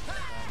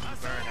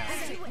 Burn out.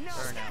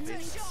 Burn out,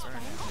 bitch. Burn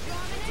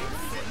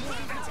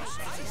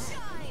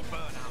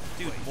out.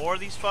 Dude, more of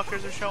these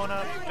fuckers are showing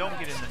up. Don't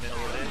get in the middle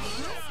of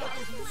this.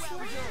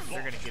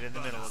 They're gonna get in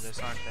the middle of this,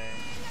 aren't they?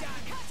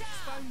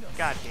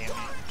 God damn it.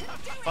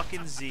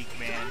 Fucking Zeke,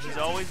 man. He's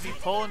always be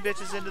pulling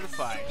bitches into the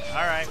fight.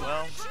 Alright,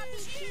 well.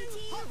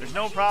 There's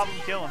no problem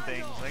killing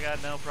things. I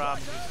got no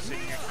problem just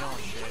sitting here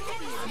killing shit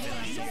for a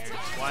million years.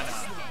 Why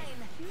not?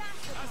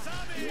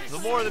 The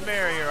more the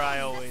merrier, I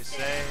always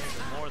say.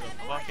 The more the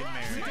fucking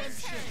merrier.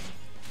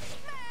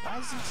 Why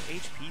is Zeke's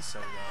HP so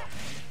low, man?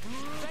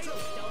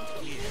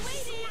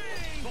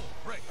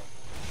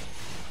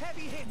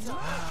 He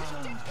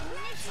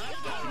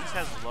just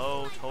has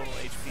low total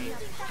HP.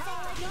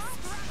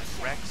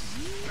 Rex.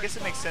 I guess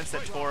it makes sense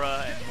that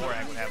Tora and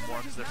Morak would have more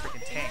because they're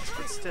freaking tanks,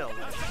 but still,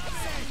 like,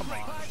 come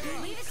on.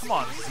 Come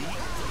on, Zeke.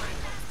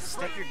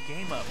 Step your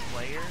game up,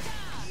 player.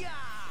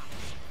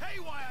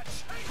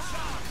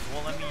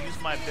 Well, let me use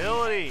my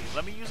ability.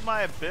 Let me use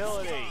my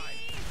ability.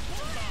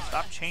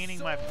 Stop chaining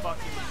my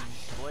fucking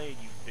blade,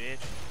 you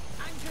bitch.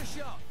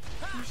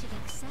 You should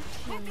accept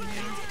healing.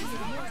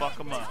 Fuck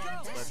him up.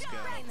 Let's go.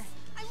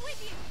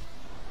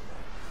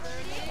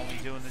 I'm only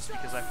doing this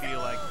because I feel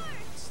like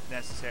it's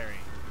necessary.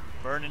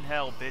 Burn in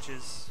hell,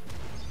 bitches.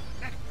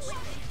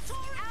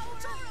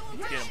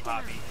 Get him,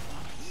 Poppy.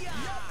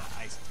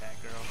 Ice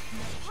attack, girl.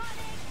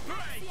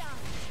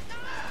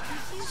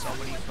 So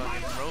many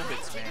fucking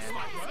robots, man.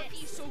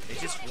 They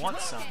just want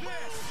something.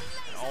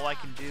 And all I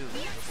can do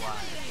is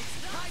lie.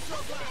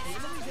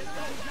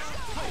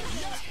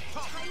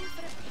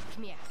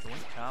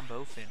 Joint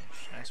combo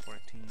finish. Nice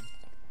work, team.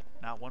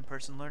 Not one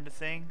person learned a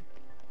thing,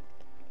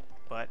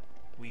 but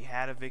we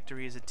had a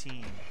victory as a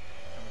team, and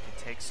we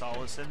can take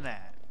solace in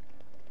that.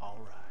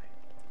 Alright.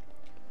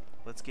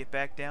 Let's get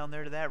back down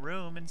there to that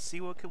room and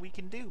see what we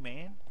can do,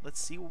 man.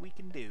 Let's see what we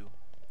can do.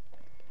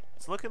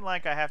 It's looking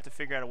like I have to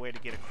figure out a way to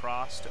get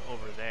across to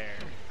over there,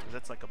 because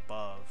that's like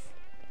above.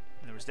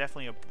 And there's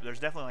definitely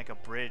like a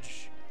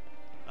bridge.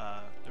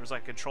 There was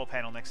like a control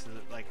panel next to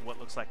like what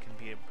looks like can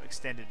be an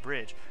extended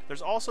bridge.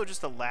 There's also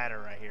just a ladder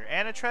right here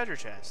and a treasure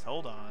chest.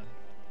 Hold on.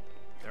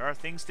 There are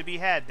things to be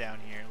had down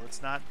here.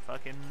 Let's not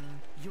fucking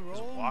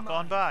just walk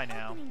on by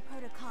now.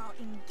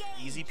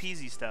 Easy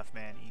peasy stuff,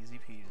 man. Easy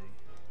peasy.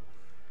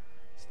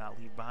 Let's not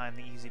leave behind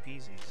the easy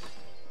peasies.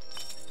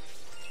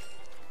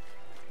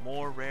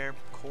 More rare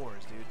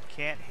cores, dude.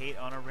 Can't hate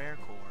on a rare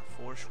core.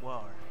 For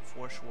sure.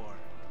 For sure.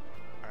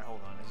 Alright,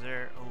 hold on. Is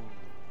there... Oh,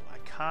 I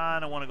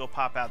kind of want to go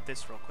pop out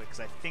this real quick, because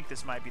I think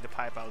this might be the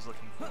pipe I was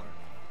looking for.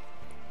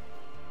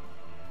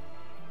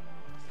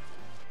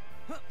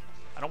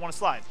 I don't want to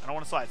slide. I don't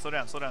want to slide. Slow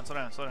down, slow down, slow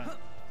down, slow down.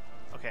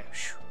 Okay,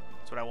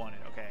 that's what I wanted.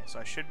 Okay, so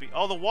I should be...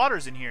 Oh, the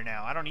water's in here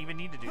now. I don't even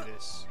need to do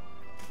this.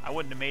 I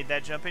wouldn't have made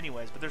that jump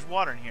anyways, but there's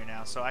water in here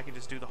now, so I can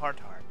just do the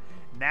heart heart.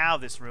 Now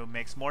this room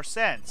makes more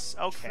sense.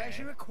 Okay.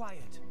 Treasure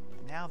acquired.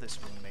 Now this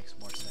room makes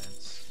more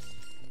sense.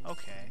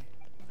 Okay.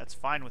 That's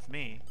fine with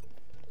me.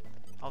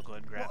 I'll go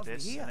ahead and grab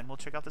this, and then we'll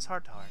check out this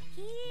heart to heart.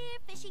 Here,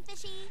 fishy,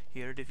 fishy.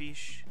 Here the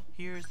fish.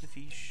 Here's the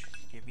fish.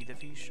 Give me the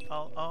fish.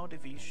 Oh, the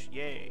fish.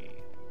 Yay.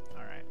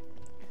 Alright.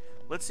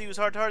 Let's see whose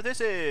heart to heart this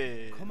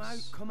is. Come out,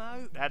 come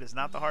out. That is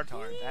not the heart to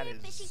heart. That is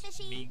Fishy,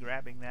 fishy. me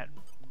grabbing that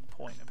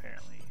point,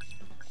 apparently.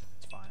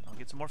 It's fine. I'll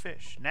get some more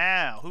fish.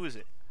 Now, who is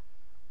it?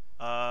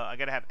 I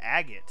gotta have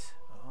agate.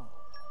 Oh.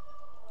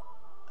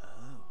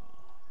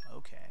 Oh.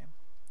 Okay.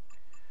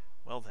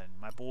 Well then,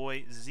 my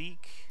boy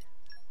Zeke,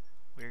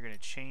 we're gonna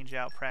change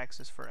out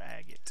Praxis for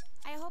agate.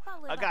 I hope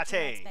I'll live up to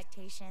your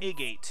expectations.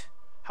 Agate.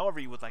 However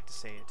you would like to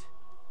say it.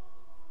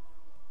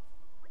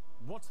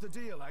 What's the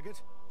deal,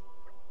 Agate?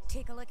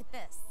 Take a look at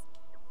this.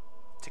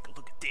 Take a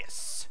look at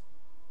this.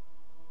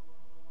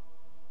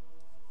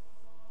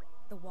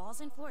 The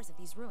walls and floors of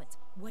these ruins,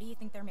 what do you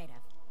think they're made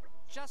of?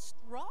 Just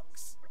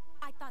rocks?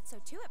 I thought so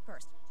too at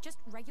first. Just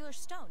regular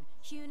stone,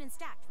 hewn and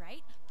stacked,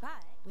 right?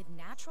 But with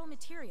natural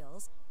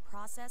materials,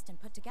 processed and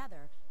put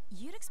together,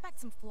 you'd expect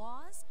some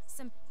flaws,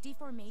 some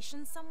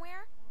deformations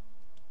somewhere.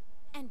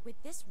 And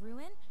with this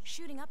ruin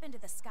shooting up into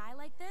the sky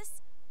like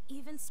this,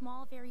 even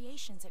small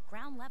variations at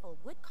ground level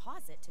would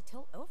cause it to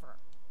tilt over.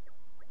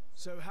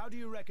 So how do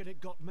you reckon it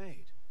got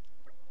made?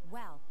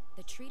 Well,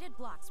 the treated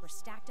blocks were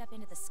stacked up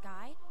into the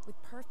sky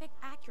with perfect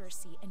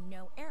accuracy and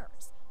no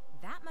errors.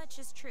 That much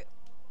is true.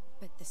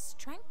 But the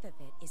strength of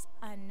it is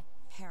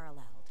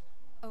unparalleled.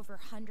 Over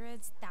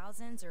hundreds,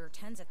 thousands, or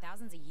tens of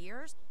thousands of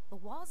years, the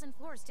walls and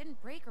floors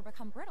didn't break or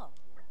become brittle.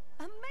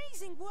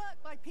 Amazing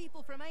work by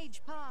people from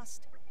age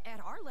past. At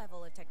our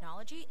level of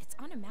technology, it's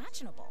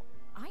unimaginable.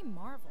 I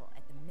marvel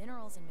at the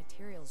minerals and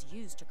materials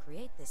used to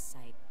create this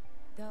site,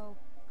 though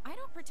I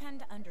don't pretend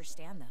to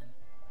understand them.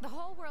 The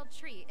whole world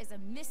tree is a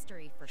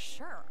mystery for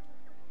sure.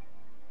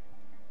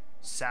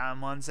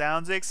 Someone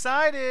sounds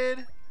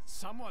excited.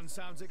 Someone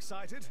sounds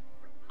excited.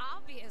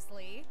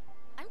 Obviously.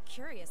 I'm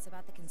curious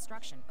about the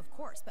construction, of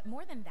course, but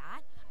more than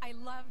that, I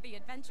love the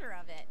adventure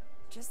of it.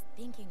 Just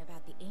thinking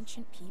about the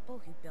ancient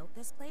people who built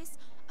this place,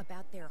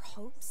 about their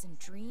hopes and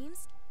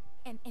dreams,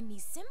 and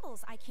these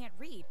symbols I can't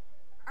read.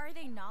 Are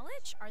they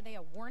knowledge? Are they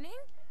a warning?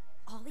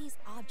 All these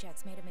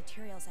objects made of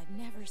materials I've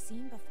never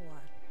seen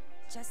before.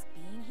 Just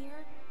being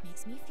here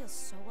makes me feel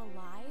so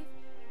alive,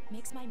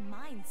 makes my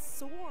mind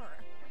soar.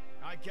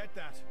 I get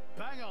that.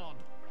 Bang on.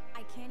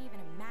 I can't even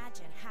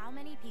imagine how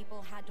many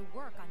people had to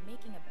work on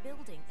making a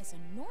building as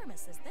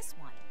enormous as this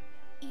one.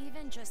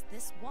 Even just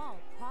this wall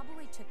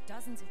probably took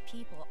dozens of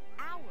people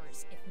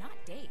hours, if not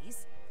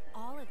days.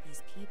 All of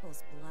these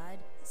people's blood,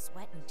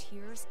 sweat, and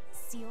tears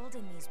sealed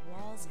in these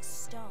walls of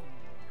stone.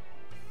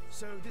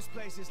 So this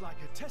place is like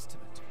a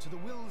testament to the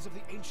wills of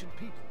the ancient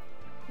people.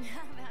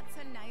 That's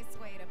a nice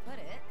way to put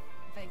it.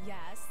 But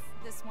yes,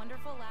 this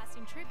wonderful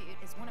lasting tribute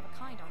is one of a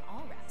kind on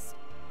all rest.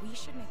 We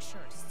should make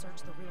sure to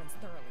search the ruins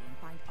thoroughly and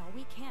find all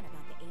we can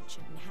about the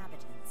ancient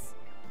inhabitants.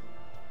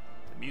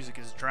 The music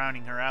is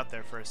drowning her out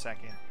there for a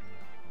second.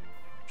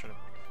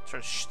 Try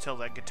to tell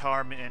that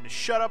guitar man to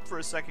shut up for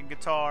a second,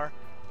 guitar.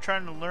 I'm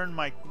trying to learn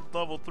my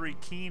level 3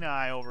 keen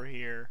eye over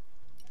here.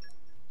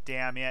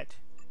 Damn it.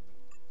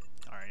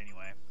 Alright,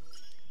 anyway.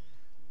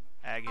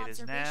 Agate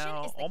is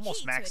now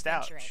almost maxed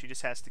out. She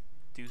just has to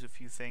do a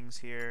few things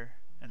here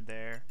and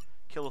there.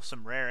 Kill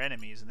some rare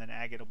enemies, and then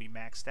Agate will be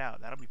maxed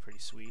out. That'll be pretty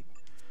sweet.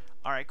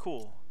 Alright,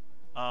 cool.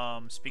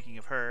 Speaking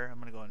of her, I'm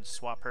gonna go and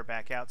swap her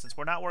back out since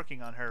we're not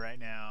working on her right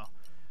now.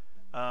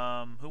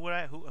 Who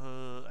I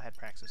had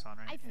Praxis on,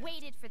 right? I've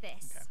waited for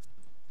this.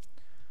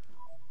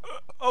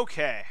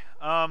 Okay.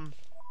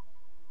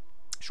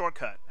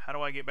 Shortcut. How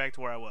do I get back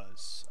to where I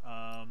was?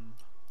 I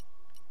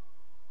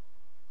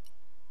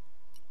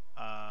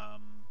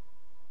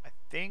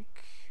think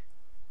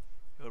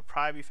it would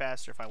probably be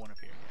faster if I went up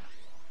here.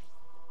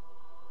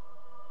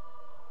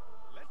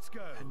 Let's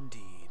go.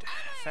 Indeed.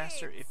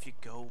 Faster if you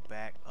go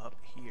back up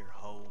here,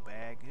 hoe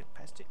bag.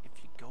 Faster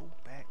if you go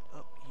back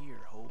up here,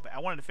 hoe bag. I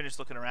wanted to finish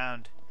looking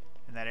around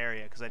in that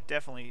area because I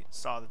definitely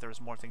saw that there was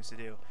more things to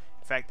do.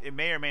 In fact, it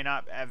may or may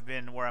not have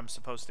been where I'm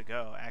supposed to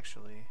go,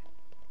 actually,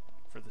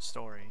 for the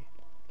story.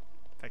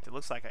 In fact, it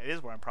looks like it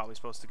is where I'm probably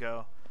supposed to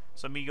go.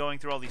 So me going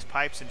through all these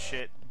pipes and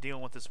shit,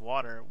 dealing with this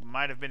water,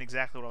 might have been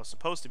exactly what I was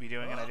supposed to be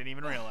doing, and I didn't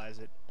even realize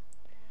it.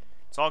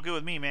 It's all good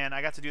with me, man.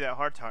 I got to do that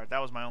heart-to-heart.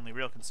 That was my only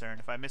real concern.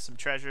 If I miss some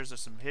treasures or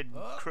some hidden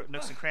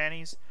nooks and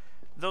crannies,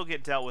 they'll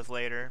get dealt with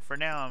later. For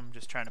now, I'm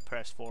just trying to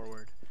press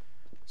forward.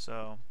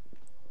 So,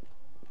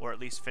 or at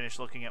least finish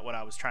looking at what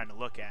I was trying to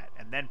look at,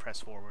 and then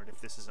press forward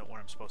if this isn't where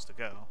I'm supposed to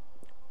go.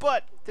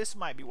 But this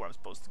might be where I'm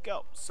supposed to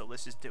go, so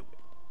let's just do it.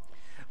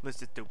 Let's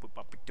just do it,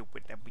 we do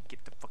it, and we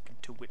get the fucking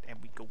to it, and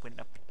we going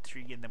up a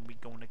tree, and then we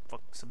gonna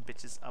fuck some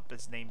bitches up.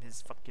 His name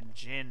is fucking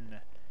Jin.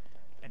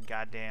 And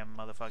goddamn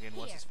motherfucking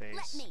what's his face?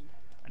 Let me.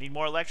 I need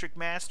more electric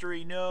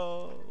mastery.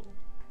 No,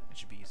 it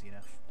should be easy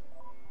enough.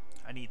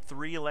 I need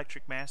 3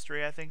 electric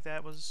mastery. I think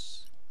that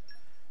was.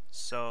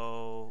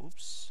 So,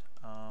 oops.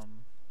 I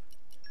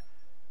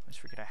just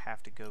figured I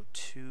have to go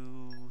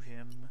to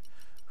him.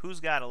 Who's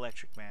got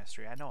electric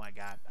mastery? I know I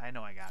got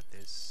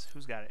this.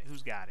 Who's got it?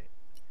 Who's got it?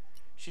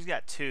 She's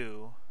got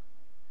 2.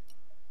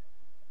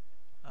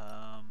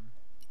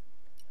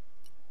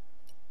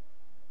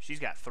 She's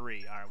got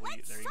 3. Alright, well,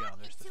 there you go.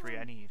 There's the 3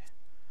 I need.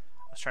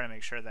 I was trying to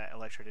make sure that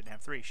Electra didn't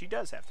have 3. She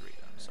does have 3,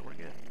 though, so we're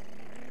good.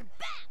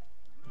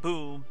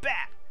 Boom,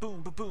 bat.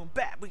 Boom, boom,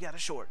 bat. We got a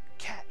short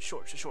cat.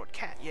 Short's a short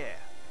cat, yeah.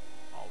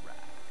 Alright.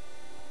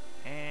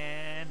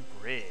 And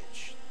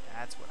bridge.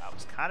 That's what I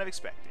was kind of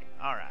expecting.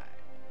 Alright.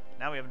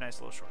 Now we have a nice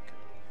little shortcut.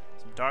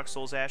 Some Dark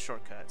Souls-ass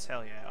shortcuts.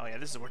 Hell yeah. Oh, yeah,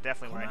 this is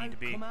definitely where I need to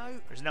be.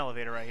 There's an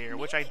elevator right here,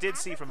 which I did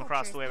see from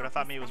across the way, but I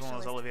thought maybe it was one of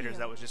those elevators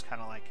that was just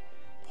kind of like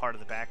part of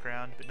the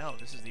background. But no,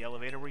 this is the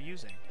elevator we're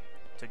using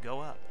to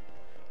go up.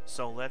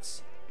 So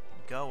let's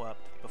go up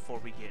before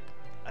we get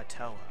a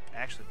toe up.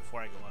 Actually, before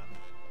I go up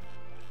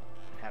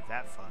and have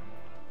that fun,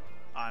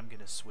 I'm going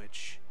to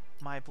switch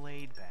my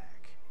blade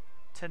back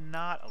to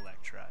not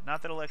Electra.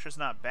 Not that Electra's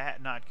not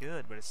bad, not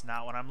good, but it's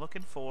not what I'm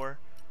looking for.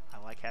 I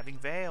like having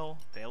Veil.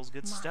 Veil's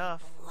good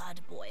stuff. Blood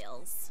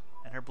boils.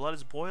 And her blood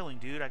is boiling,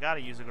 dude. I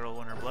gotta use a girl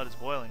when her blood is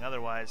boiling.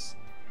 Otherwise,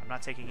 I'm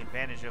not taking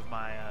advantage of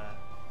my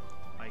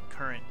my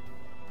current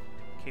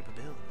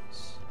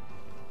capabilities.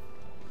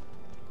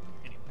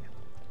 Anyway,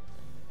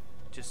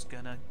 just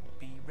gonna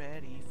be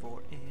ready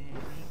for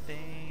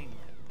anything.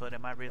 But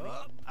am I really?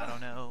 I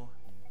don't know.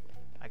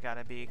 I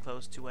gotta be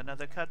close to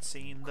another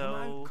cutscene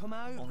though. Come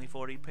out. Only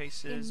 40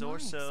 paces In or my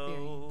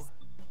so.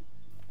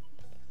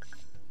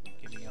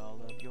 Give me all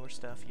of your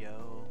stuff,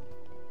 yo.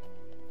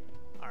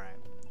 Alright.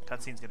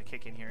 Cutscene's gonna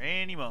kick in here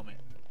any moment.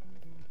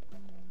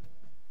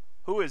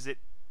 Who is it?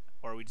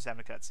 Or are we just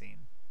having a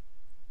cutscene?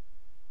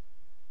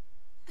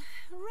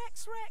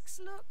 Rex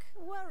look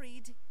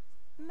worried.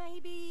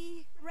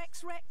 Maybe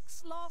Rex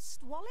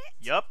lost wallet?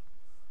 Yup.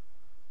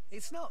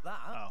 It's not that.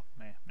 Oh,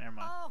 man. Never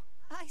mind. Oh,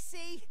 I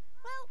see.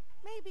 Well,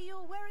 maybe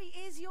your worry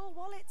is your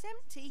wallet's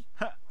empty.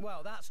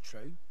 Well, that's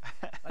true.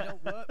 I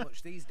don't work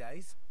much these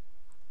days.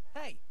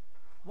 Hey,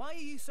 why are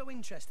you so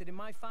interested in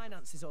my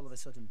finances all of a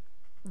sudden?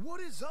 What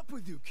is up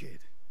with you, kid?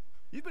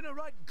 You've been a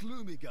right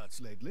gloomy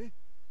guts lately.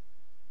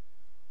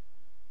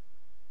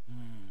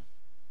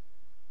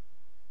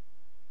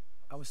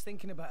 I was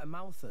thinking about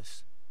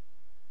Amalthus.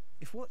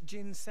 If what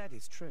Jin said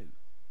is true,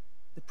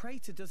 the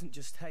Praetor doesn't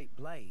just hate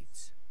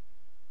blades,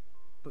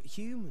 but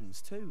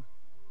humans too.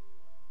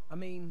 I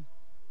mean,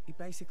 he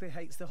basically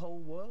hates the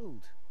whole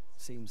world,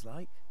 seems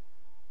like.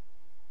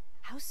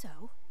 How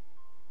so?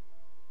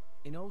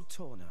 In Old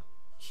Torna,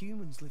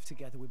 humans lived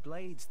together with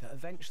blades that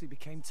eventually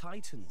became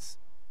titans.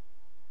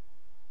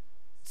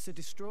 So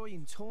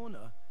destroying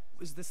Torna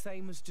was the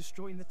same as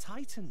destroying the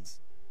titans.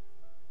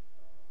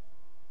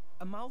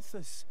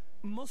 Amalthus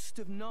must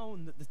have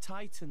known that the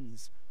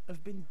titans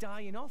have been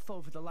dying off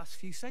over the last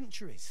few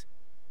centuries.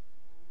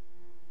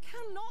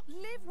 Cannot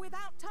live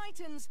without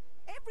titans.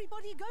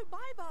 Everybody go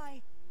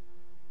bye-bye.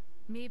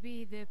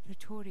 Maybe the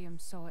Praetorium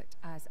saw it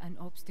as an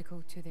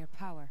obstacle to their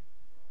power.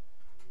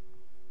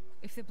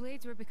 If the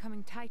blades were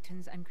becoming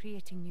titans and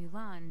creating new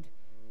land,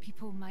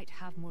 people might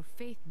have more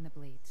faith in the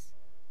blades.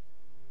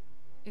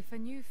 If a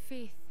new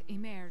faith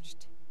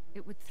emerged,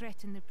 it would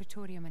threaten the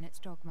Praetorium and its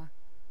dogma.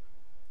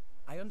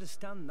 I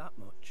understand that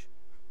much.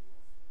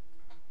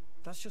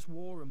 That's just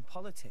war and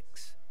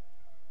politics.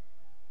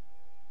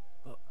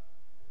 But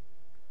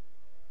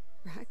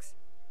Rex?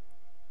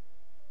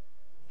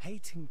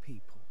 hating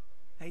people,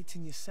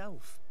 hating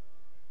yourself,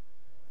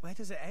 where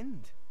does it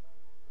end?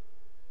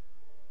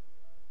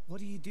 What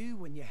do you do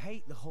when you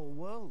hate the whole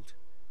world?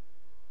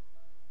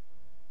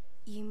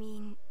 You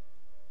mean...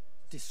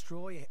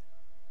 Destroy it.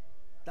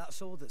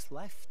 That's all that's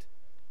left.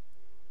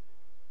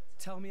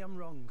 Tell me I'm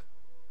wrong.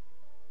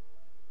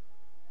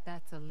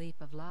 That's a leap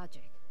of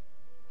logic,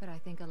 but I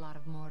think a lot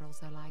of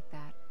mortals are like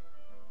that.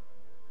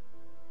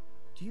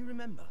 Do you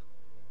remember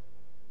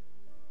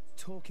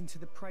talking to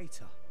the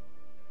Praetor?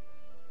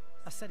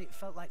 I said it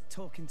felt like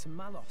talking to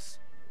Malos.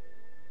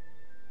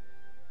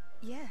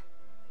 Yeah,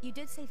 you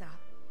did say that.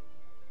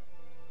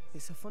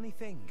 It's a funny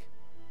thing.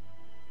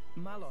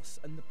 Malos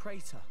and the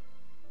Praetor,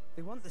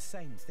 they want the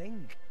same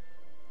thing.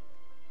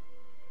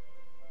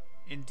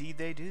 Indeed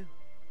they do.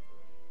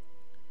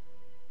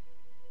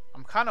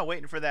 I'm kind of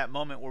waiting for that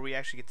moment where we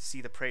actually get to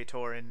see the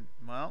Praetor and,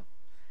 well,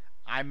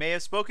 I may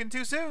have spoken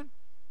too soon.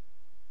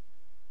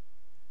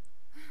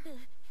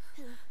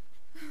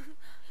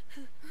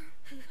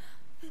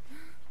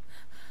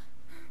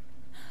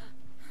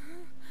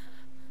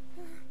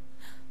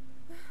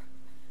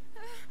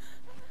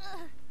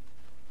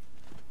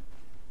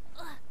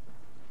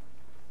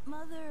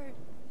 Mother...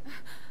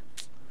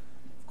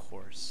 Of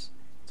course.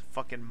 It's a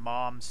fucking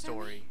mom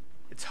story.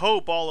 It's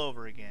hope all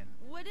over again.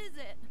 What is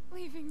it?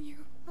 Leaving you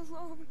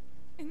alone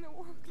in the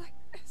world like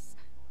this.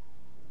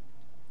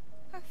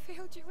 I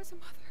failed you as a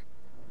mother.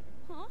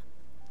 Huh?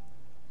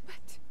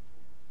 But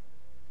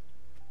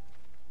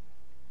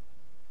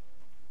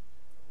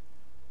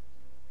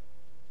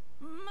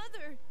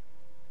Mother!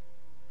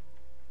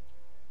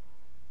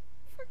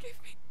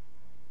 forgive me.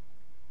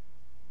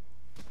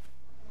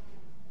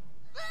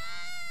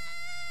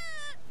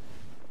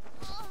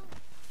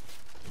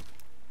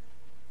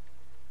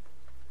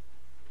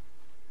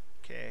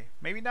 Okay.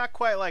 Maybe not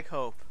quite like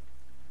Hope.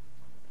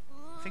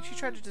 I think she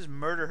tried to just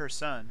murder her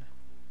son.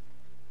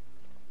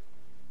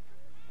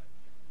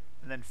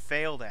 And then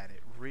failed at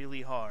it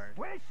really hard.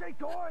 Where's she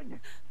going?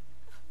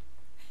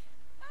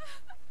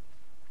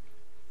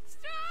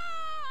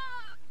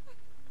 Stop!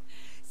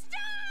 Stop!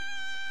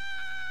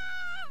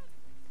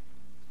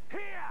 Here!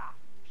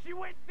 She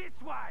went this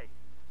way!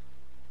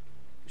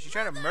 Did she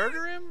try to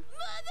murder him?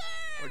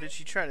 Mother! Or did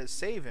she try to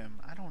save him?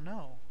 I don't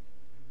know.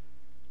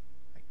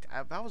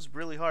 Like, that was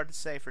really hard to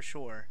say for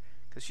sure.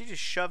 Because she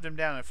just shoved him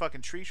down in a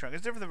fucking tree trunk.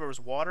 It's different if there was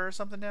water or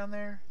something down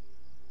there.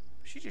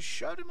 She just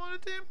shoved him on a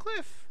damn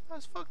cliff. That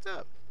was fucked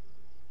up.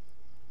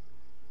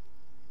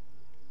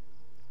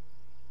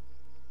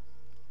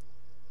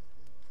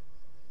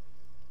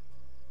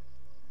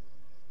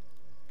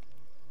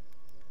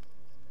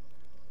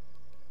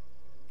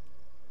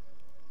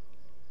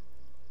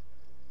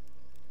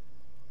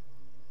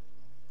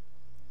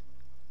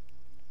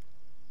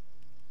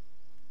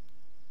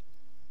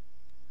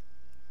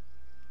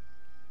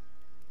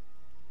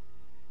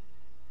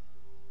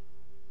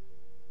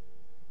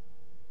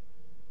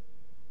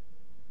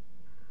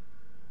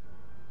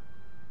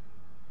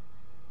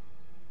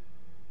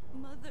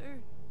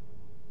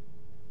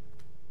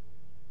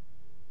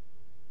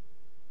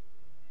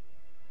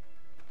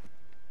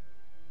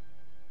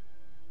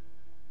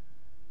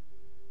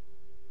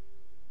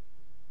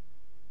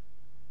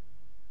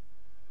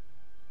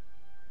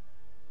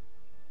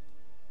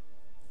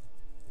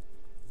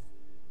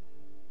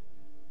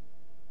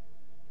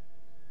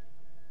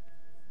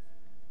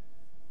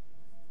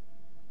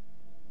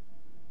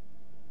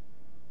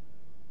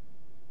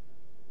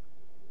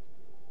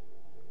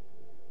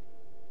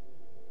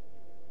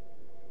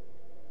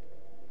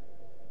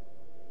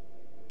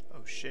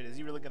 shit, is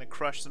he really gonna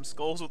crush some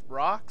skulls with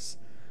rocks?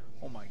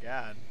 Oh my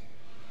god.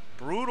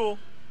 Brutal.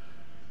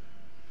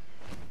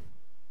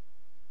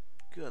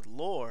 Good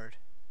lord.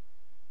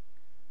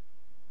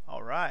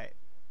 Alright.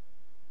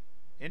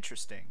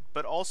 Interesting.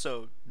 But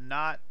also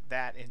not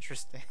that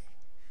interesting.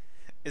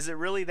 Is it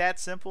really that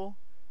simple?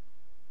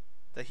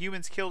 The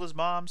humans killed his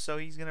mom, so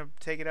he's gonna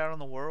take it out on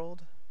the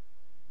world?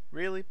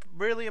 Really?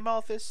 Really,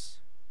 Amalthus?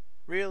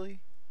 Really?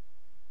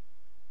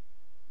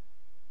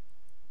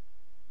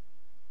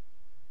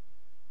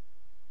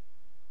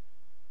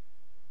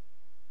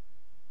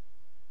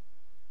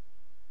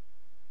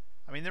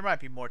 I mean, there might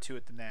be more to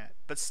it than that,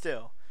 but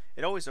still,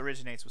 it always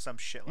originates with some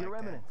shit like Your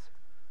that. Eminence,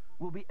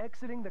 we'll be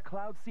exiting the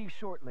Cloud Sea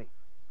shortly.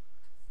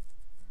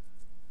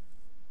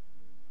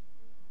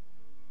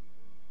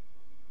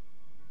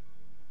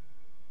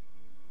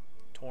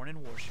 Torn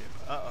in warship.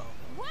 Uh-oh.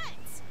 What?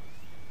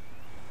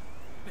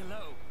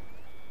 Below.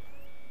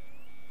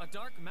 A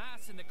dark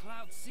mass in the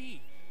Cloud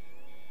Sea.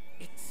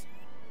 It's...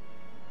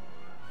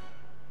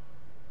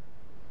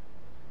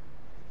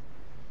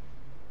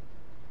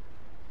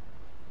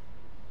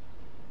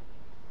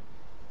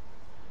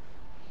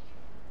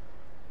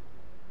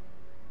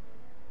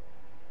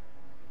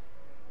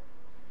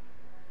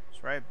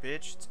 That's right,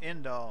 bitch. It's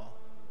Indal.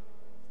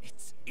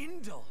 It's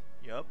Indal.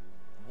 Yup.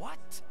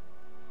 What?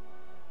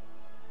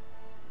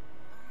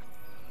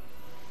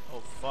 Oh,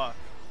 fuck.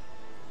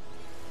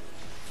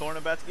 Torn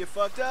about to get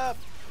fucked up.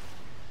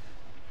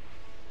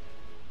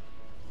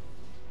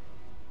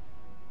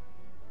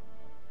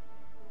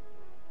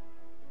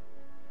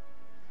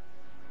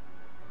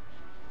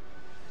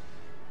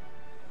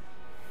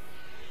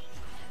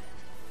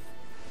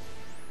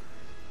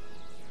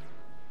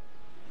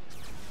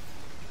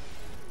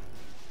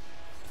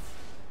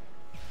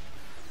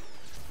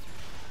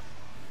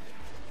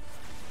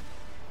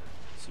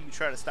 So you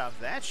try to stop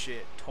that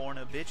shit,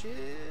 Torna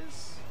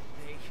bitches.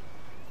 They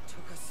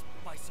took us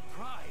by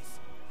surprise.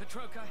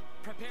 Petroka,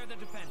 prepare the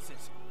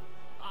defenses.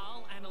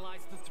 I'll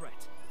analyze the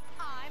threat.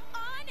 I'm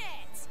on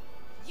it!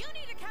 You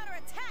need to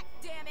counterattack,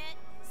 damn it!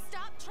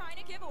 Stop trying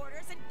to give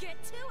orders and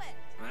get to it!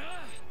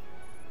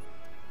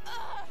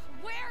 Ugh!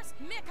 Where's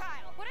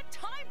Mikhail? What a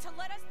time to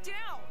let us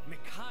down!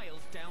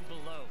 Mikhail's down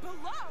below.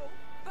 Below?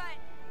 But...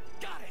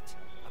 Got it!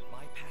 A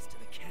bypass to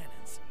the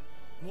cannons.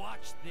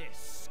 Watch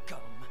this, scum.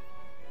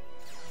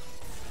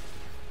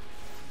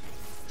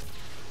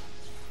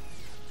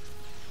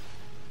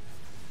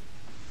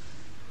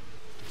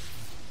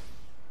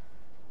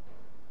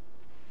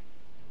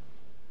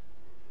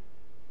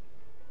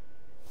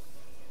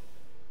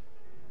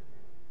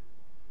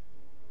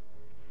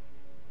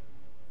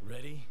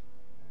 Ready?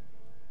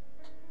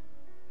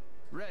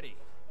 Ready.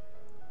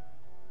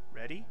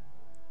 Ready?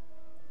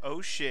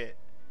 Oh shit.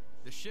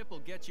 The ship will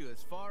get you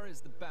as far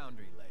as the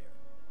boundary layer.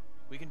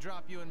 We can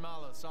drop you and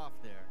Malos off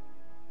there.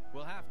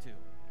 We'll have to.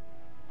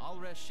 All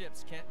rest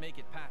ships can't make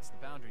it past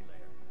the boundary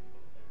layer.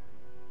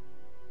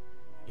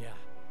 Yeah.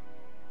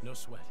 No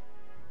sweat.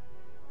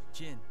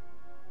 Jin,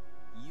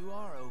 you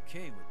are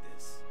okay with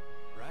this,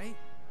 right?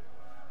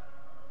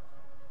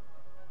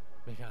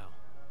 Mikhail.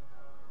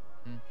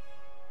 Hmm?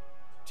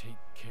 Take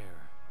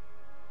care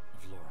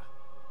of Laura.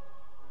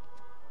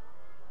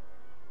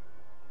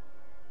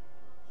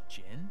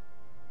 Jin?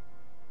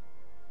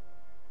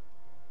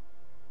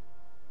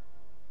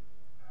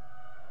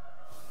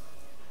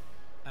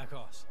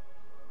 Akos,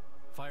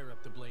 fire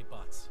up the blade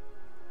bots.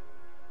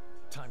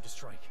 Time to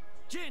strike.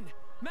 Jin!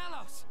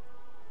 Malos!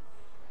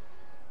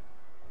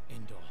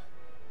 Indal.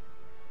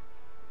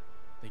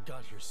 They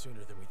got here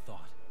sooner than we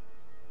thought.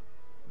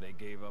 They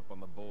gave up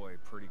on the boy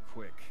pretty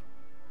quick.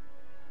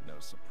 No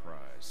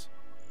surprise.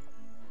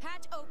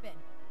 Hatch open.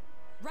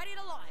 Ready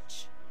to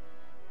launch.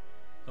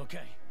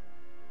 Okay.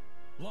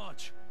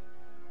 Launch!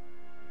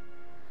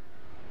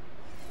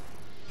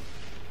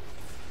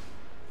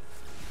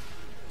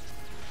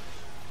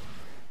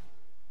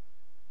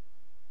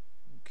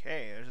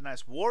 Okay, there's a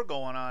nice war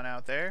going on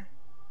out there.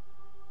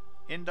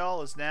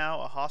 Indal is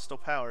now a hostile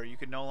power. You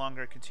can no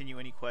longer continue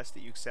any quest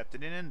that you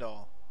accepted in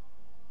Indal.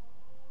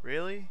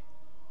 Really?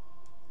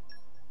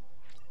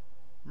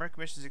 Merc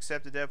missions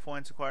accepted, dev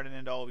points acquired in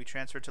Indal will be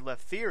transferred to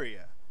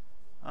Letheria.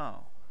 Oh.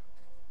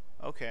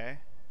 Okay.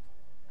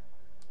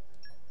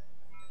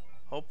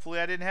 Hopefully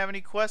I didn't have any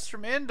quests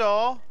from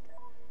Indal.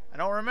 I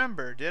don't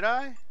remember, did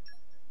I?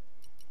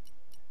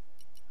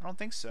 I don't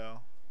think so.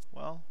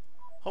 Well,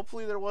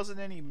 hopefully there wasn't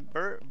any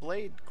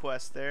blade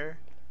quest there.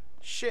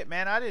 Shit,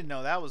 man, I didn't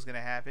know that was gonna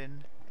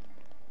happen.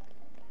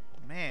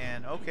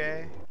 Man,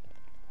 okay.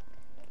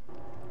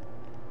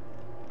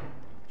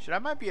 Shit, I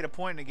might be at a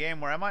point in the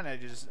game where I might need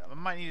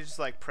to just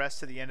like press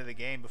to the end of the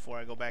game before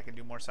I go back and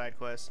do more side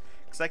quests.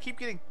 Because I keep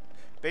getting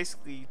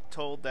basically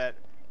told that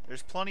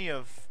there's plenty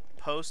of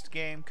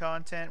post-game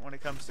content when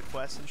it comes to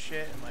quests and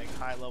shit and like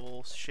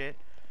high-level shit.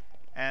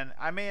 And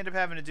I may end up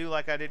having to do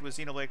like I did with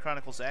Xenoblade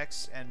Chronicles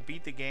X and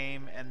beat the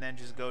game and then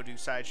just go do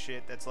side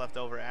shit that's left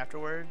over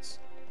afterwards,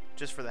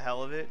 just for the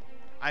hell of it.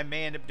 I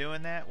may end up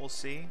doing that, we'll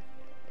see.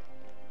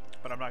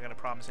 But I'm not going to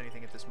promise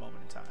anything at this moment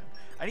in time.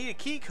 I need a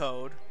key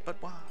code, but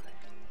why?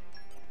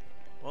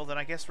 Well, then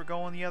I guess we're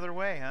going the other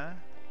way, huh?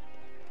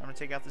 I'm gonna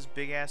take out this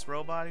big-ass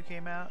robot who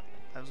came out.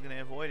 I was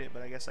gonna avoid it,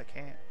 but I guess I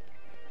can't.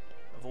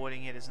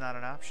 Avoiding it is not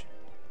an option.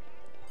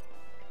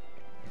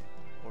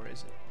 Or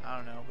is it? I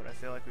don't know, but I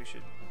feel like we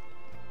should...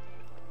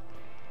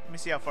 Let me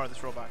see how far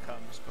this robot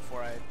comes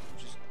before I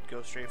just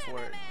go straight for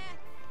it.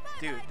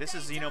 Dude, this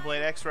is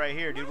Xenoblade X right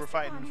here, dude. We're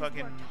fighting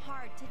fucking...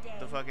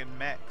 the fucking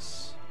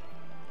mechs.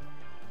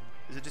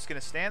 Is it just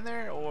gonna stand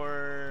there,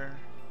 or...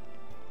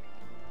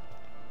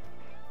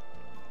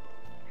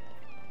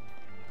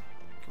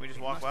 Can we just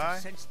walk by?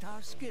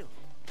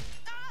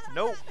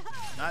 Nope.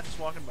 Not just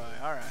walking by.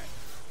 Alright.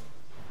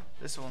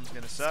 This one's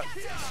gonna suck.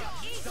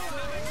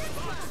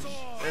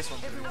 This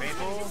one's gonna be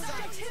painful.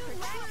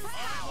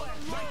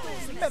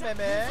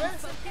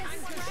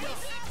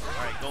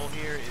 Alright, goal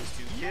here is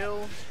to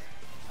kill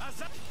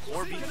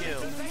or be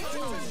killed.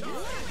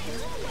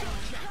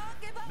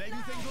 Maybe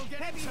things will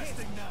get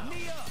interesting now.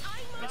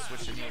 Let's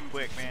switch to me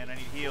quick, man. I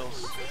need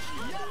heals.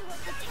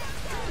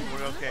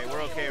 We're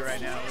okay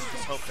right now. Let's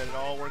just hope that it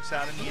all works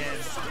out in the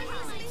end.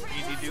 We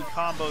need to do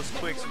combos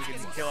quick so we can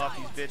kill off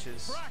these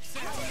bitches.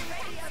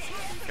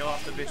 Kill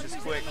off the bitches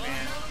quick,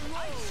 man.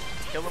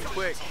 Kill them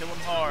quick. Kill them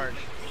hard.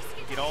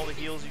 Get all the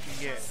heals you can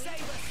get.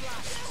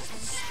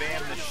 Spam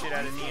the shit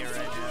out of Nia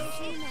right now.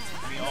 Give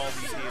me all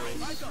these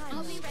heals.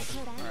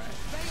 Alright.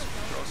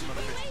 Throw some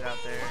other bitches out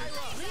there.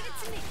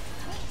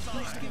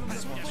 Alright,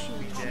 this one should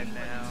be dead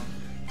now.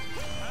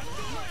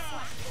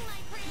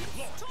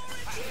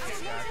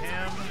 Got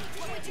him.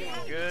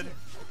 Good.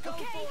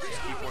 Just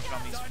keep working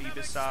on these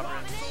Phoebus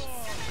Sovereigns.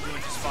 We're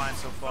doing just fine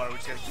so far. We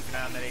just gotta keep an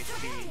eye on that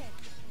HP.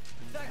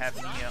 And have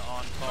Nia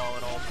on call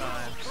at all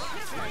times.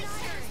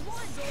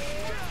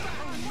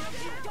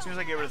 As soon as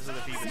I get rid of the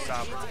Phoebus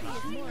Sovereign,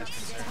 that's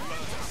concerning.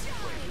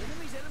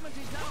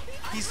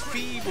 He's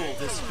feeble,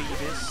 this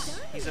Phoebus.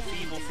 He's a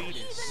feeble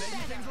fetus.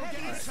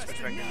 Alright, switch back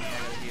to Nia. I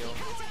gotta heal.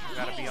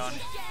 Gotta be on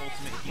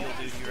ultimate heal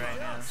duty right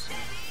now. So.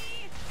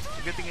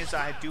 The good thing is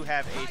I do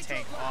have a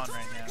tank on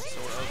right now, so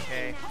we're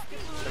okay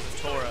because of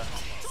Tora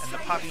and the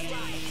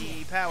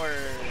Poppy Power.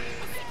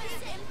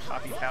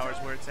 Poppy Power's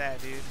where it's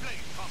at, dude.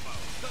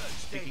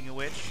 Speaking of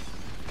which,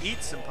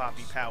 eat some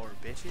Poppy Power,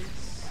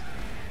 bitches.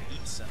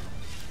 Eat some.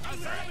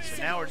 Alright,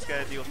 so now we're just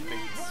gotta deal with the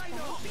biggies.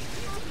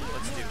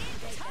 Let's do it.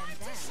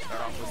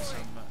 Start off with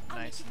some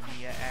nice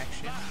Nia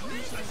action.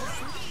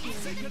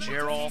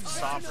 Geralt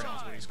Sovereign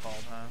is what he's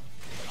called, huh?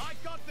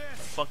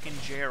 Fucking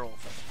Geralt.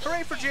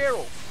 Hooray for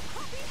Geralt!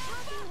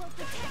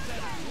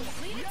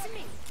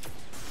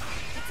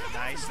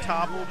 Nice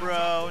topple,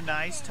 bro.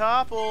 Nice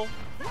topple.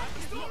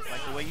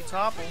 Like the way you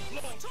topple.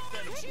 Like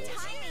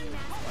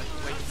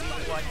the way you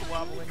move while you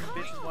wobble in your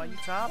bitches while you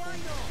topple.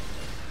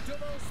 Good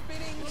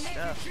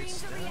stuff. Good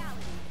stuff.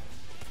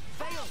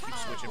 Keep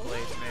switching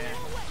blades, man.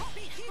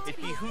 It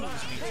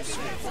behooves me to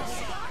switch.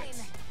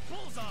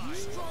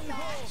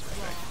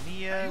 Back to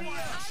Nia.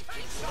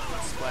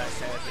 Splash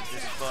Hazard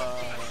this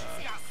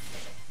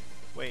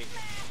Wait.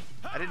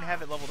 I didn't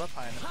have it leveled up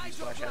high enough to use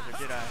Splash Hazard,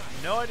 did I?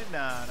 No, I did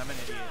not. I'm an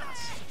idiot.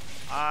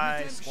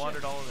 I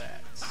squandered all of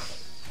that.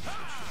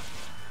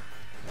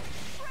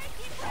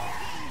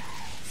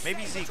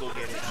 Maybe Zeke will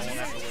get it. I won't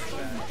have to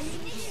worry about it.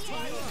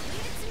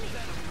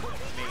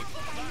 Maybe.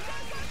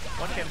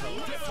 One can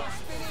hope.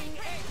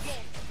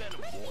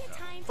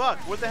 Fuck,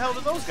 where the hell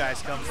did those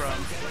guys come from?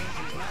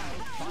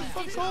 Who the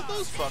fuck called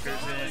those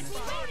fuckers in?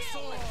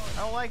 I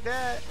don't like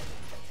that.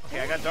 Okay,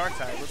 I got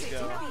Darktide. Let's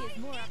go.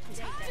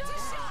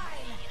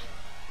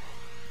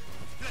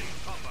 I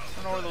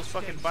don't know where those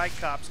fucking bike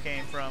cops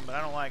came from, but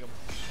I don't like them.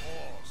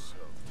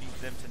 Need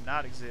them to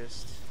not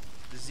exist.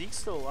 The Zeke's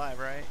still alive,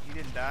 right? He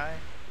didn't die?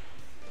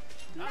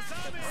 I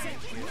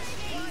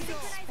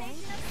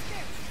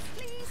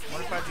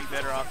wonder if I'd be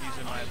better off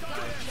using my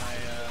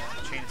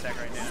chain attack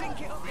right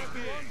now.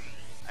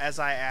 As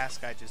I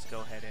ask, I just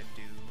go ahead and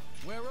do.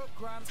 We're up,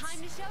 Gramps.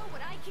 Time to show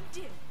what I can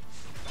do.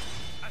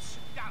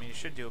 I mean, it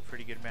should do a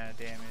pretty good amount of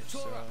damage,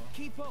 so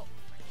Keep up.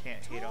 I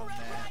can't hate on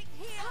that.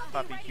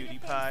 Poppy Cutie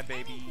Pie,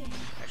 baby.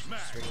 Actually,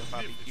 just regular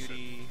Poppy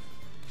Cutie.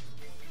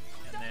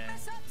 And then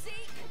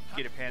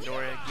get it,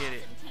 Pandora. Get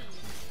it.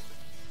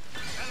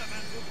 There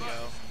we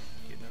go.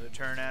 Get another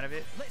turn out of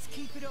it. Let's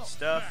keep it up.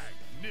 Stuff.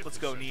 Let's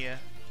go, Nia.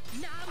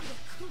 Now the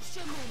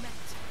crucial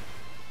moment.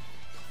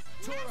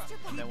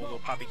 And then we'll go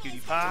Poppy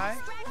Cutie Pie.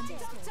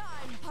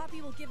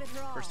 Poppy will give it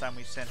her all. First time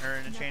we've sent her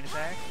in a chain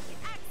attack.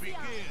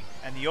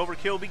 And the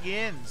overkill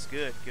begins.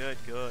 Good, good,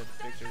 good.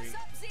 Victory.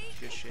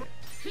 Good shit.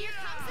 Here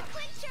comes the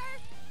clincher.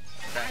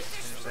 Okay,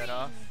 finish that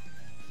off.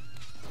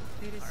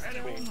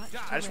 Alright, wait.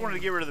 I just wanted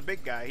to get rid of the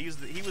big guy. He was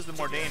the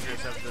more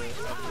dangerous of the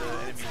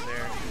enemies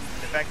there.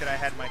 The fact that I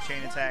had my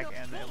chain attack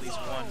and at least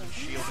one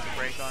shield to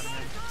break on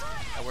him,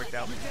 that worked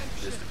out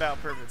just about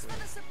perfectly.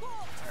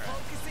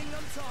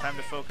 Alright. Time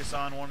to focus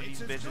on one of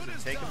these bitches and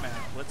take him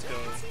out. Let's go.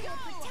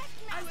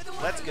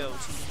 Let's go,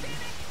 team.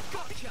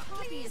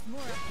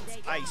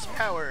 Ice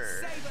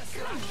power.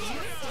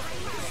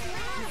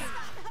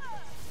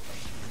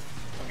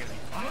 I'm gonna be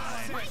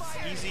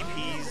fine. Easy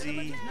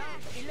peasy.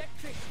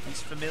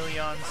 These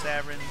Familion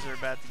Savrins are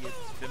about to get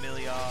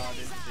Familion.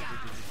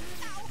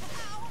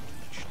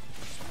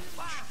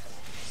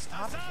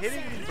 Stop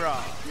hitting me, bro.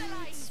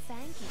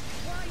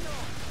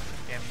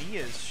 Damn,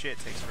 Mia's shit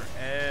takes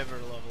forever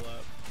to level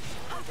up.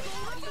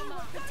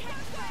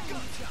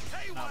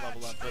 Not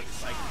level up, but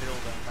like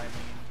build up, I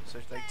mean. So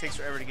it like, takes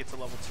forever to get to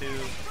level 2.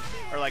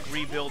 Or like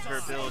rebuild her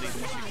abilities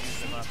once you use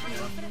them up, you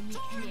know?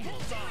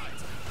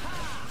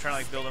 I'm trying to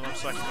like build them up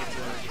so I can get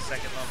to the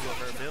second level of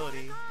her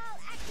ability.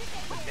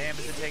 But damn,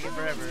 is it taking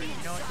forever. You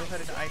know what? Go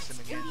ahead and ice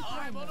him again. You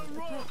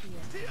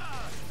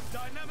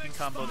can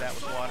combo that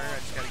with water. I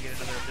just gotta get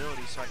another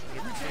ability so I can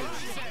get the 2.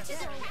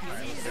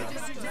 Alright,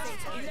 let's go.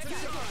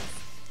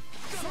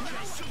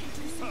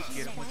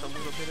 Get him with a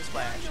little bit of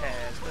splash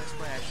has.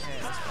 Splash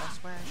has.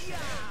 Splash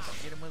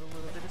has. Get him with a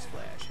little bit of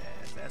splash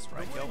has. That's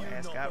right. Your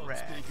ass got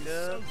racked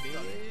up,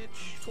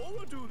 bitch.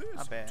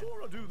 Not bad.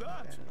 Not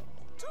bad at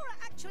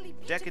all.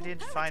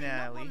 Decadent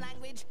finale.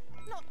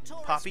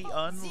 Poppy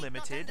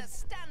Unlimited.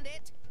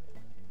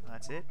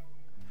 That's it.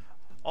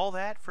 All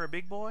that for a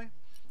big boy?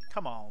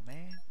 Come on,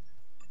 man.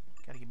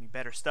 Gotta give me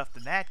better stuff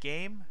than that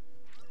game.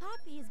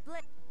 Poppy's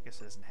Guess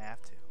it doesn't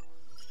have to.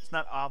 It's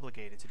not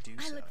obligated to do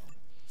so.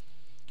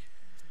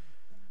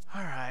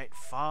 Alright,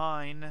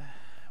 fine.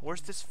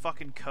 Where's this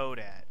fucking code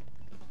at?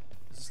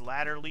 Does this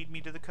ladder lead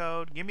me to the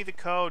code? Give me the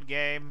code,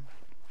 game.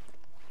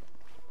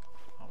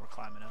 Oh, we're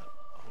climbing up.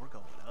 Oh, we're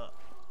going up.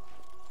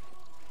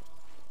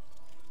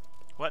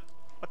 What?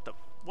 What the?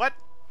 What?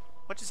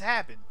 What just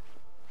happened?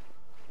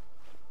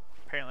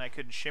 Apparently I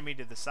couldn't shimmy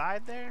to the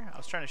side there. I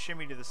was trying to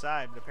shimmy to the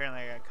side, but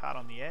apparently I got caught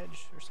on the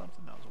edge or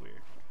something. That was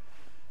weird.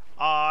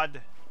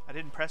 Odd. I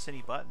didn't press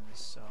any buttons,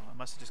 so I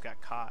must have just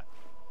got caught.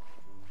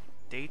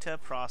 Data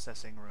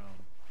processing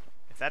room.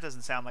 If that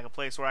doesn't sound like a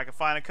place where I can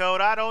find a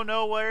code, I don't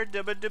know where.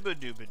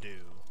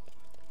 Dubba-dubba-dubba-doo.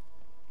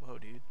 Whoa,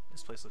 dude.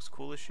 This place looks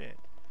cool as shit.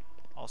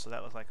 Also,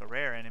 that looks like a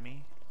rare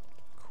enemy.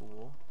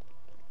 Cool.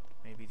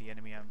 Maybe the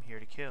enemy I'm here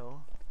to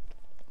kill.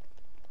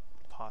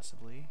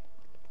 Possibly.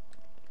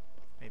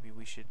 Maybe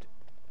we should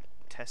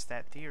test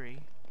that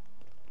theory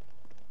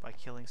by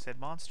killing said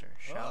monster,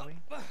 shall we?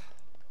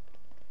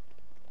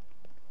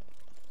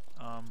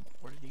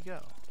 Where did he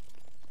go?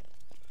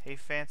 Hey,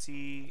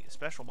 fancy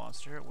special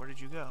monster, where did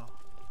you go?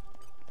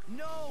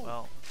 No!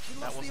 Well,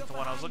 that wasn't the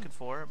one I was looking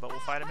for, but we'll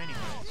fight him anyways.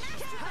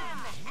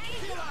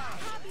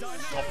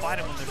 I'll fight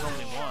him when there's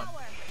only one.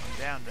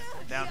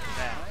 I'm down for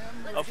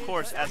that. Of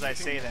course, as I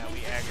say that, we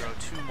aggro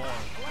 2 more.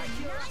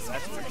 So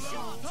that's pretty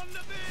cool.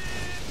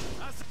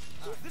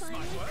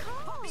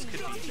 This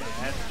could be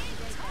bad.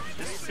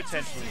 This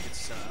potentially could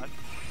suck.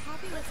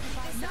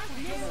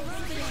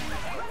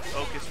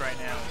 Focus right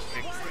now is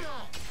victory.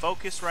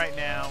 Focus right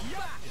now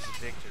is a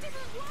victory.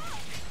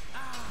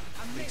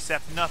 We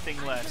accept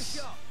nothing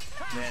less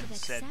than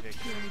said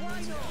victory.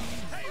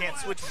 Can't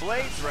switch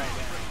blades right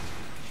now.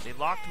 They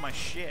locked my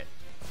shit.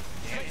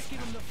 Damn it.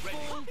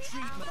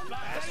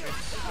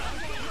 Bastards.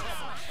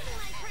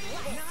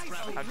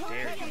 How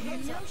dare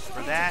you.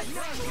 For that,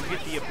 you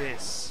get the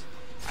abyss.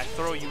 I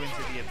throw you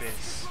into the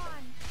abyss.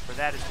 For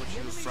that is what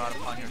you have brought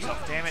upon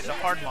yourself. Damn it, the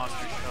hard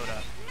monster showed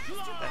up.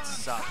 That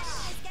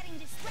sucks.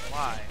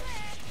 Why?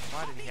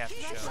 Why did he have to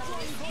show?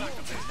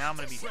 Now I'm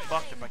gonna be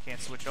fucked if I can't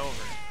switch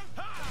over.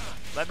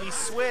 Let me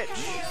switch!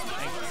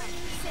 Thank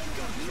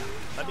you.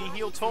 Let me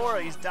heal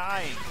Tora, he's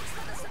dying.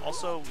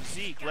 Also,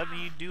 Zeke, let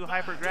me do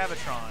Hyper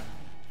Gravitron.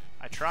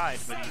 I tried,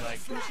 but he like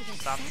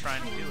stopped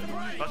trying to do it.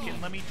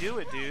 Fucking let me do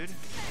it, dude.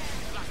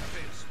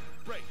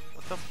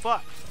 What the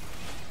fuck?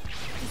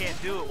 I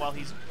can't do it while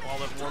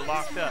we're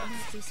locked up.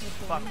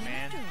 Fuck,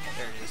 man.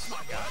 There it is.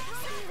 I got it.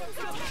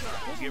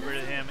 We'll get rid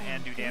of him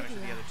and do damage to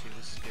the other 2.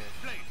 This is good.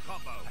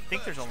 I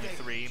think there's only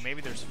 3.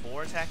 Maybe there's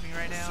 4 attacking me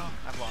right now.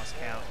 I've lost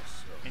count.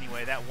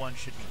 Anyway, that one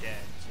should be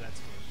dead, so that's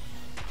good.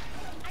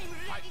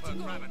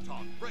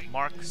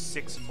 Mark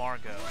 6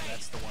 Margot.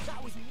 That's the one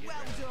we can get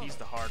rid of. He's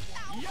the hard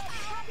one.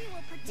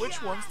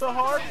 Which one's the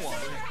hard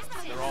one?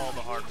 They're all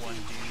the hard one,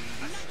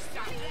 dude.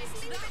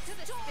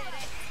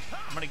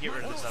 I'm gonna get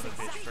rid of this other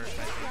bitch first,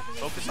 I think.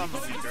 Focus on the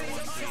weaker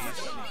one,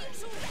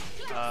 please.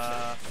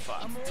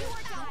 Fuck.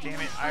 Damn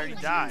it, I already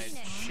died.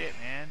 Shit,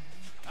 man.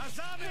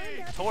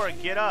 Tora,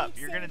 get up.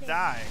 You're gonna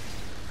die.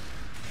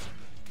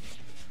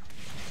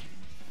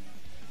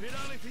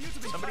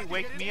 Somebody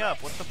wake me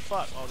up. What the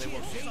fuck? Oh, they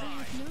woke me up. I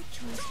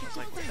was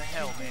like, what the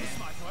hell, man?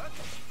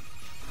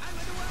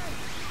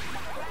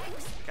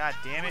 God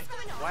damn it.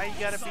 Why you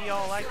gotta be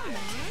all like that?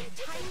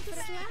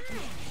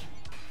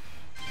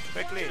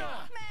 Quickly.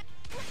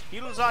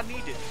 Healers are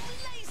needed.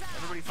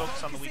 Everybody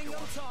focus on the weaker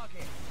one.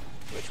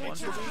 Which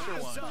one's the weaker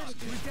one?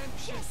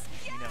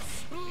 You know.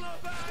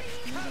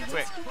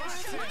 Quick.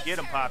 Get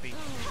him, Poppy.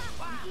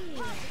 I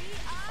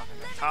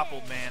got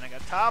toppled, man. I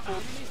got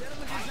toppled.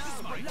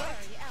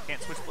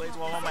 Can't switch blades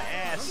while I'm on my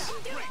ass.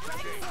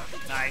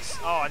 Nice.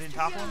 Oh, I didn't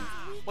topple him?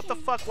 What the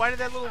fuck? Why did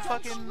that little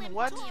fucking...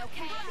 What?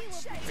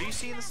 Are you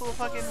seeing this little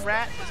fucking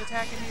rat is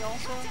attacking me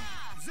also?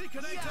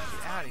 Get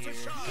out of here.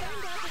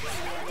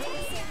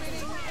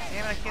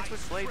 Damn it, I can't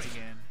switch blades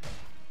again.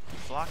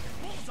 Keep blocking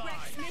me.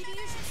 Maybe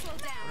you should slow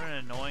down. What an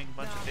annoying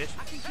bunch of bitches.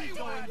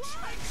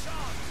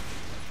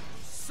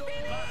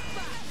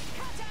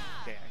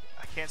 Okay,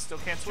 I still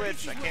can't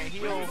switch. I can't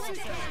heal.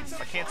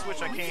 If I can't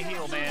switch, I can't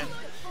heal, man.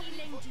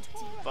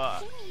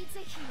 Fuck.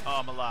 Oh,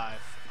 I'm alive.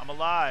 I'm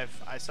alive.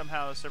 I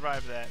somehow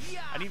survived that.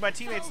 I need my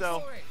teammates,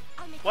 though.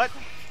 What?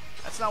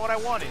 That's not what I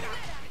wanted.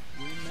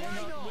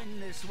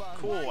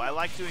 Cool. I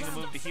like doing the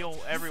move to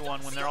heal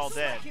everyone when they're all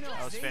dead.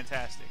 That was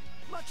fantastic.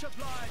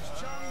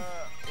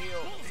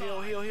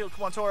 Heal.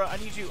 Come on, Tora. I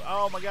need you.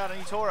 Oh my god, I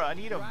need Tora. I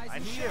need him. I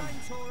need him.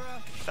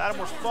 Without him,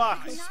 we're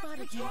fucked.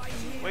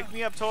 Wake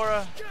me up,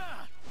 Tora.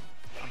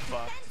 I'm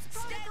fucked.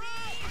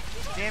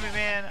 Damn it,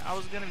 man. I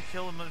was gonna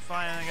kill him and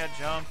fine, and I got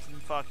jumped. And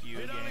fuck you,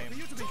 game.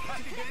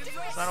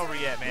 It's not over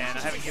yet, man. I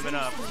haven't given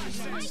up.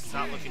 It's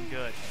not looking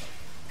good.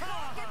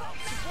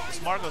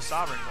 This Margot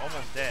Sovereign is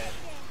almost dead.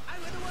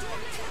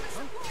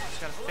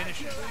 Just gotta finish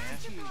him, man.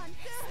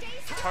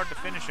 It's hard to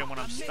finish him when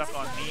I'm stuck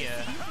on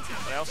Mia,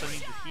 but I also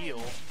need to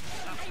heal.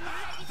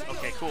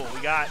 Okay, cool.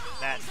 We got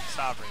that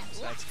Sovereign,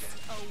 so that's good.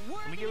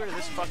 Let me get rid of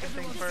this fucking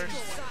thing first.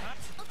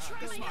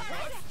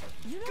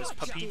 This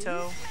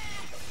Papito.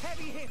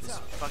 This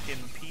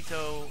fucking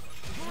Pito.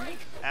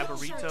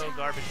 Aburrito.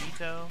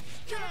 Garbagito.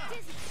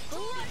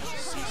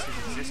 Cease in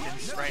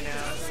existence right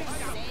now.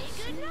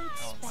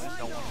 Oh, I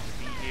don't want to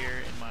be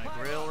here in my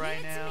grill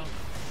right now.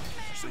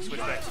 Actually,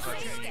 switch back to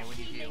Cartoon. Yeah, we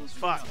need heals.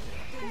 Fuck.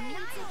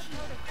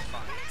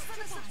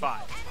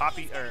 Fine.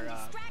 Poppy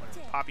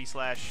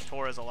 /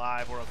 Tora's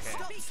alive. We're okay.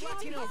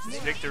 This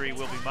victory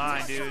will be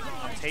mine, dude.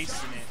 I'm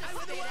tasting it.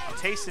 I'm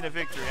tasting a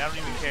victory. I don't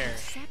even care.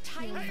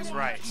 That's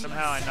right.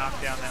 Somehow I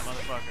knocked down that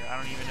motherfucker. I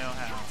don't even know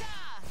how.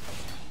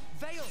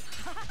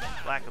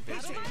 Lack of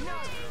bitch.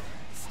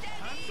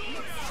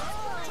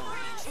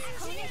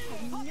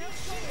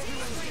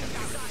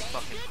 This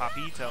fucking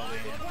Papito,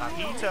 man.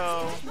 Papito!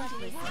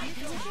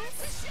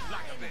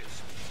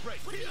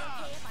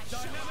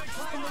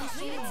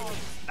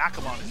 Knock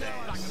him on his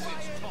ass.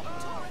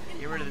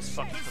 Get rid of this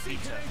fucking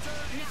Papito.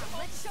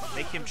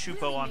 Make him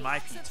chupo on my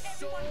pizza.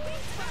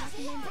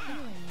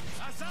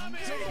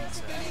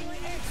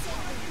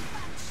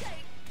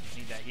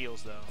 Need that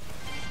heals, though.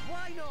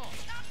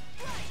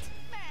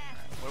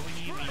 Where we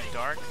need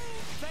dark?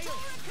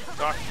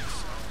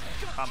 Darkness.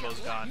 Combo's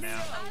gone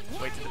now.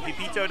 Wait, did the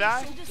Pipito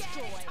die? I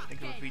think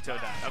the Pipito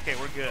died. Okay,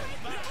 we're good.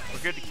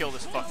 We're good to kill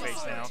this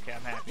fuckface now. Okay,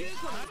 I'm happy.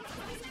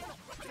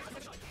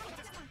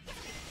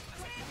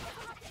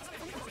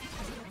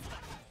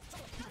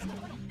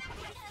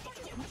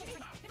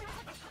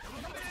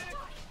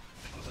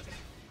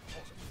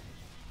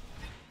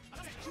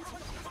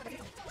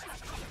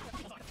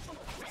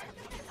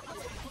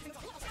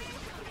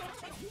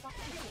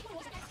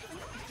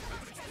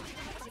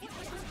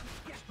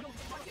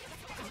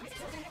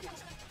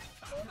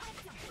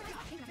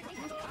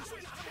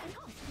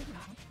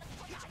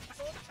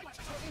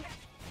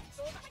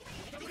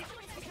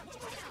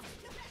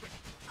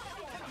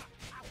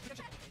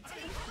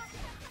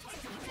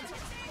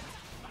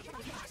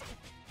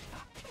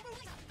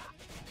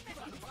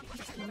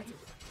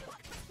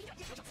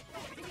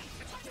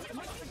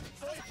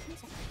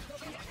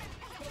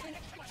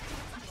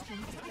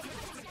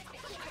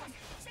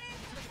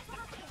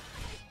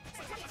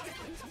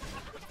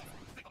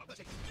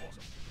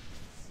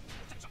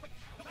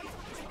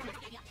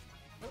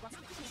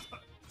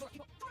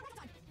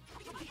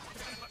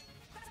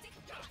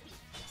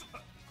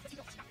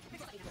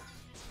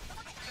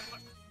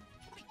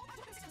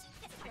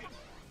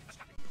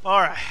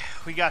 Alright,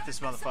 we got this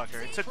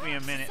motherfucker. It took me a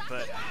minute,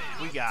 but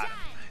we got him.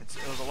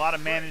 It was a lot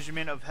of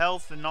management of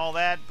health and all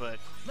that, but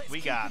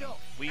we got him.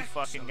 We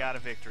fucking got a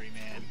victory,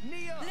 man.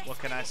 What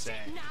can I say?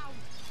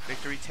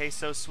 Victory tastes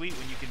so sweet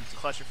when you can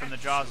clutch it from the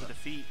jaws of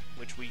defeat,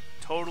 which we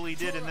totally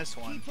did in this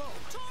one.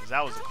 Because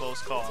that was a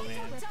close call,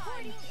 man.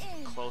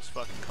 Close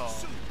fucking call.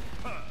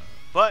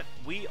 But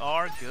we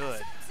are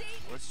good.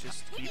 Let's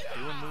just keep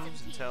doing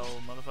moves until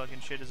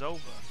motherfucking shit is over.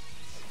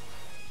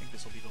 I think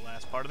this will be the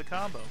last part of the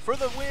combo. For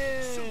the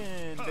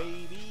win,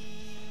 baby!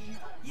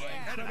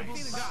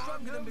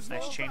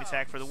 Nice chain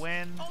attack for the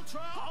win.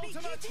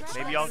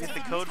 Maybe I'll get the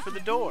code for the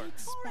door.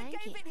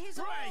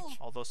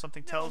 Although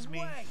something tells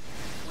me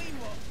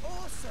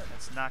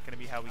that's not going to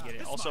be how we get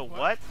it. Also,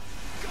 what?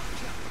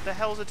 What the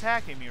hell is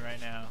attacking me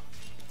right now?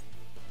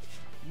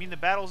 You mean the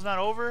battle's not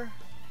over?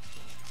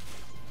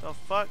 The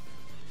fuck?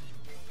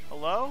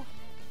 Hello?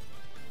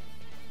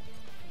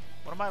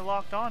 What am I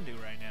locked onto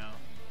right now?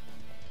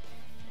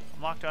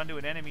 I'm locked onto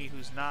an enemy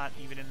who's not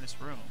even in this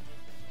room.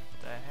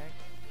 What the heck?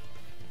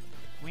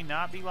 Can we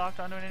not be locked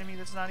onto an enemy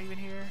that's not even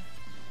here?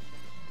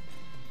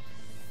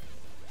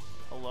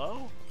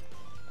 Hello?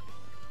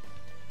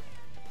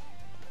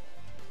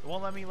 It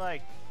won't let me,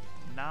 like,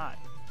 not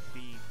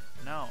be...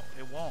 No,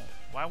 it won't.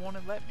 Why won't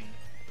it let me?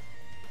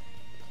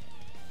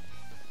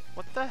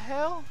 What the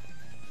hell?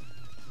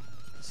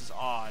 This is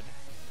odd.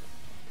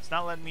 It's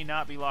not letting me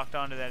not be locked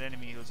onto that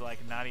enemy who's,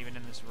 like, not even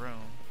in this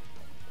room.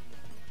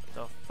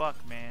 The fuck,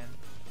 man?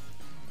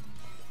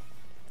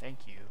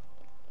 Thank you.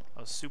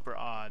 That was super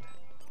odd.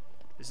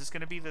 Is this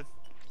going to be the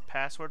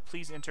password?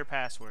 Please enter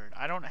password.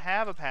 I don't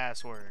have a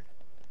password.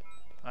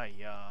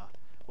 Yeah.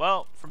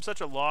 Well, from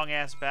such a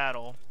long-ass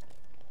battle,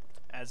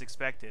 as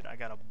expected, I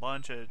got a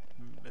bunch of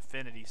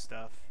affinity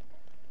stuff.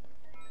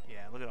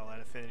 Yeah, look at all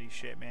that affinity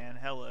shit, man.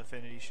 Hella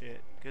affinity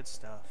shit. Good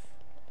stuff.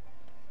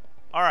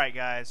 Alright,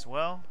 guys.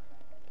 Well,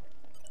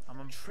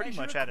 I'm pretty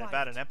much at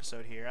about an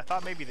episode here. I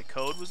thought maybe the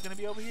code was going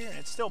to be over here, and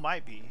it still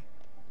might be.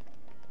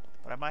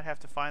 But I might have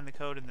to find the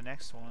code in the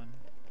next one.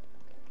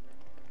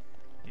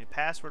 Need a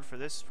password for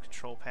this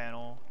control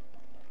panel.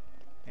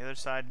 The other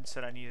side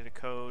said I needed a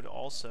code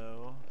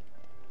also.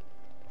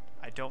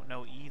 I don't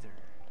know either.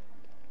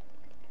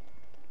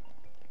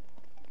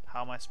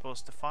 How am I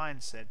supposed to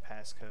find said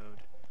passcode?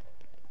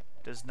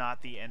 Does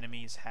not the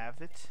enemies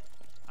have it?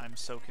 I'm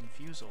so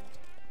confused.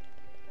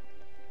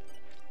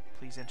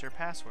 Please enter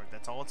password.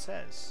 That's all it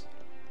says.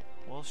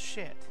 Well,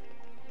 shit.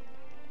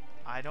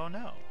 I don't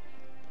know.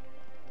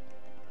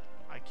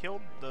 I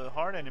killed the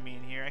hard enemy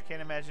in here. I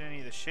can't imagine any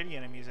of the shitty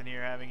enemies in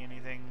here having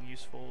anything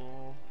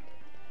useful.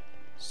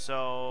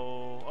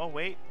 So... Oh,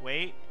 wait.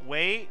 Key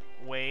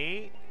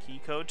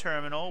code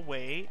terminal.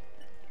 Wait.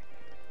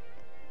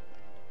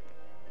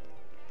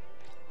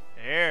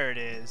 There it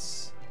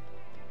is.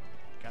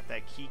 Got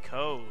that key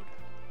code.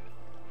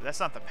 But that's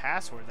not the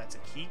password. That's a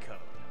key code.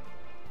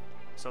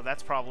 So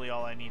that's probably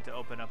all I need to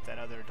open up that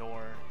other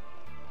door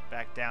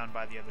back down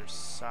by the other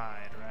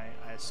side, right?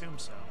 I assume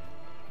so.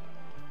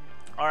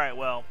 Alright,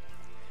 well,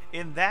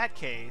 in that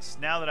case,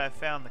 now that I've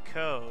found the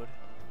code,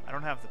 I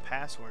don't have the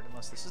password,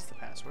 unless this is the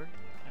password.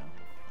 No.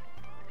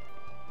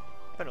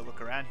 Better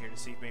look around here to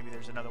see if maybe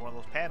there's another one of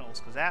those panels,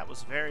 because that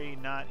was very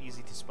not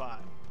easy to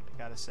spot, I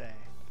gotta say.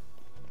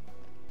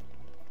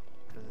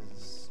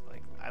 Because,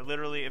 like, I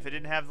literally, if it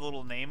didn't have the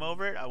little name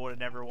over it, I would have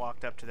never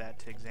walked up to that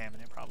to examine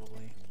it,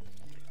 probably.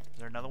 Is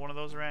there another one of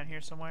those around here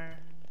somewhere?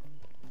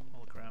 I'll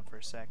look around for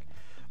a sec.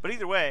 But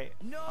either way,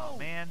 oh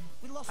man,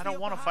 I don't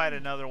want to fight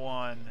another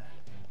one.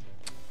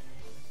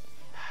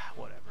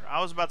 Whatever.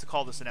 I was about to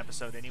call this an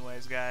episode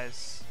anyways,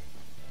 guys.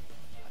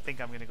 I think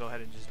I'm going to go ahead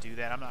and just do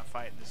that. I'm not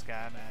fighting this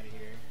guy. I'm out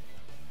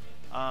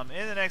of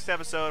here. In the next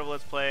episode of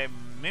Let's Play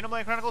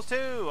Xenoblade Chronicles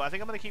 2, I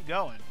think I'm going to keep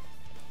going.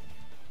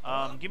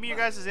 Give me your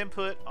guys'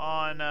 input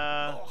on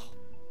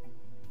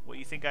what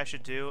you think I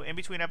should do. In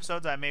between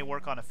episodes, I may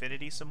work on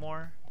Affinity some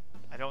more.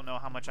 I don't know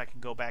how much I can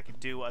go back and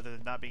do other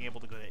than not being able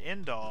to go to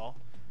Indal,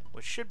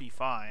 which should be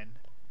fine.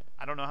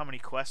 I don't know how many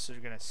quests are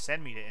going to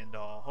send me to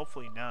Indal.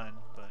 Hopefully none,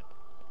 but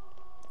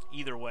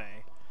either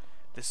way,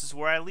 this is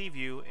where I leave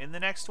you. In the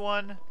next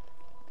one,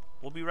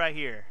 we'll be right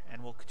here,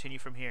 and we'll continue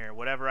from here.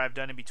 Whatever I've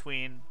done in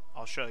between,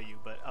 I'll show you,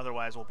 but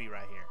otherwise we'll be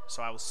right here.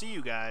 So I will see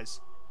you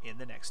guys in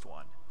the next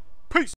one. Peace!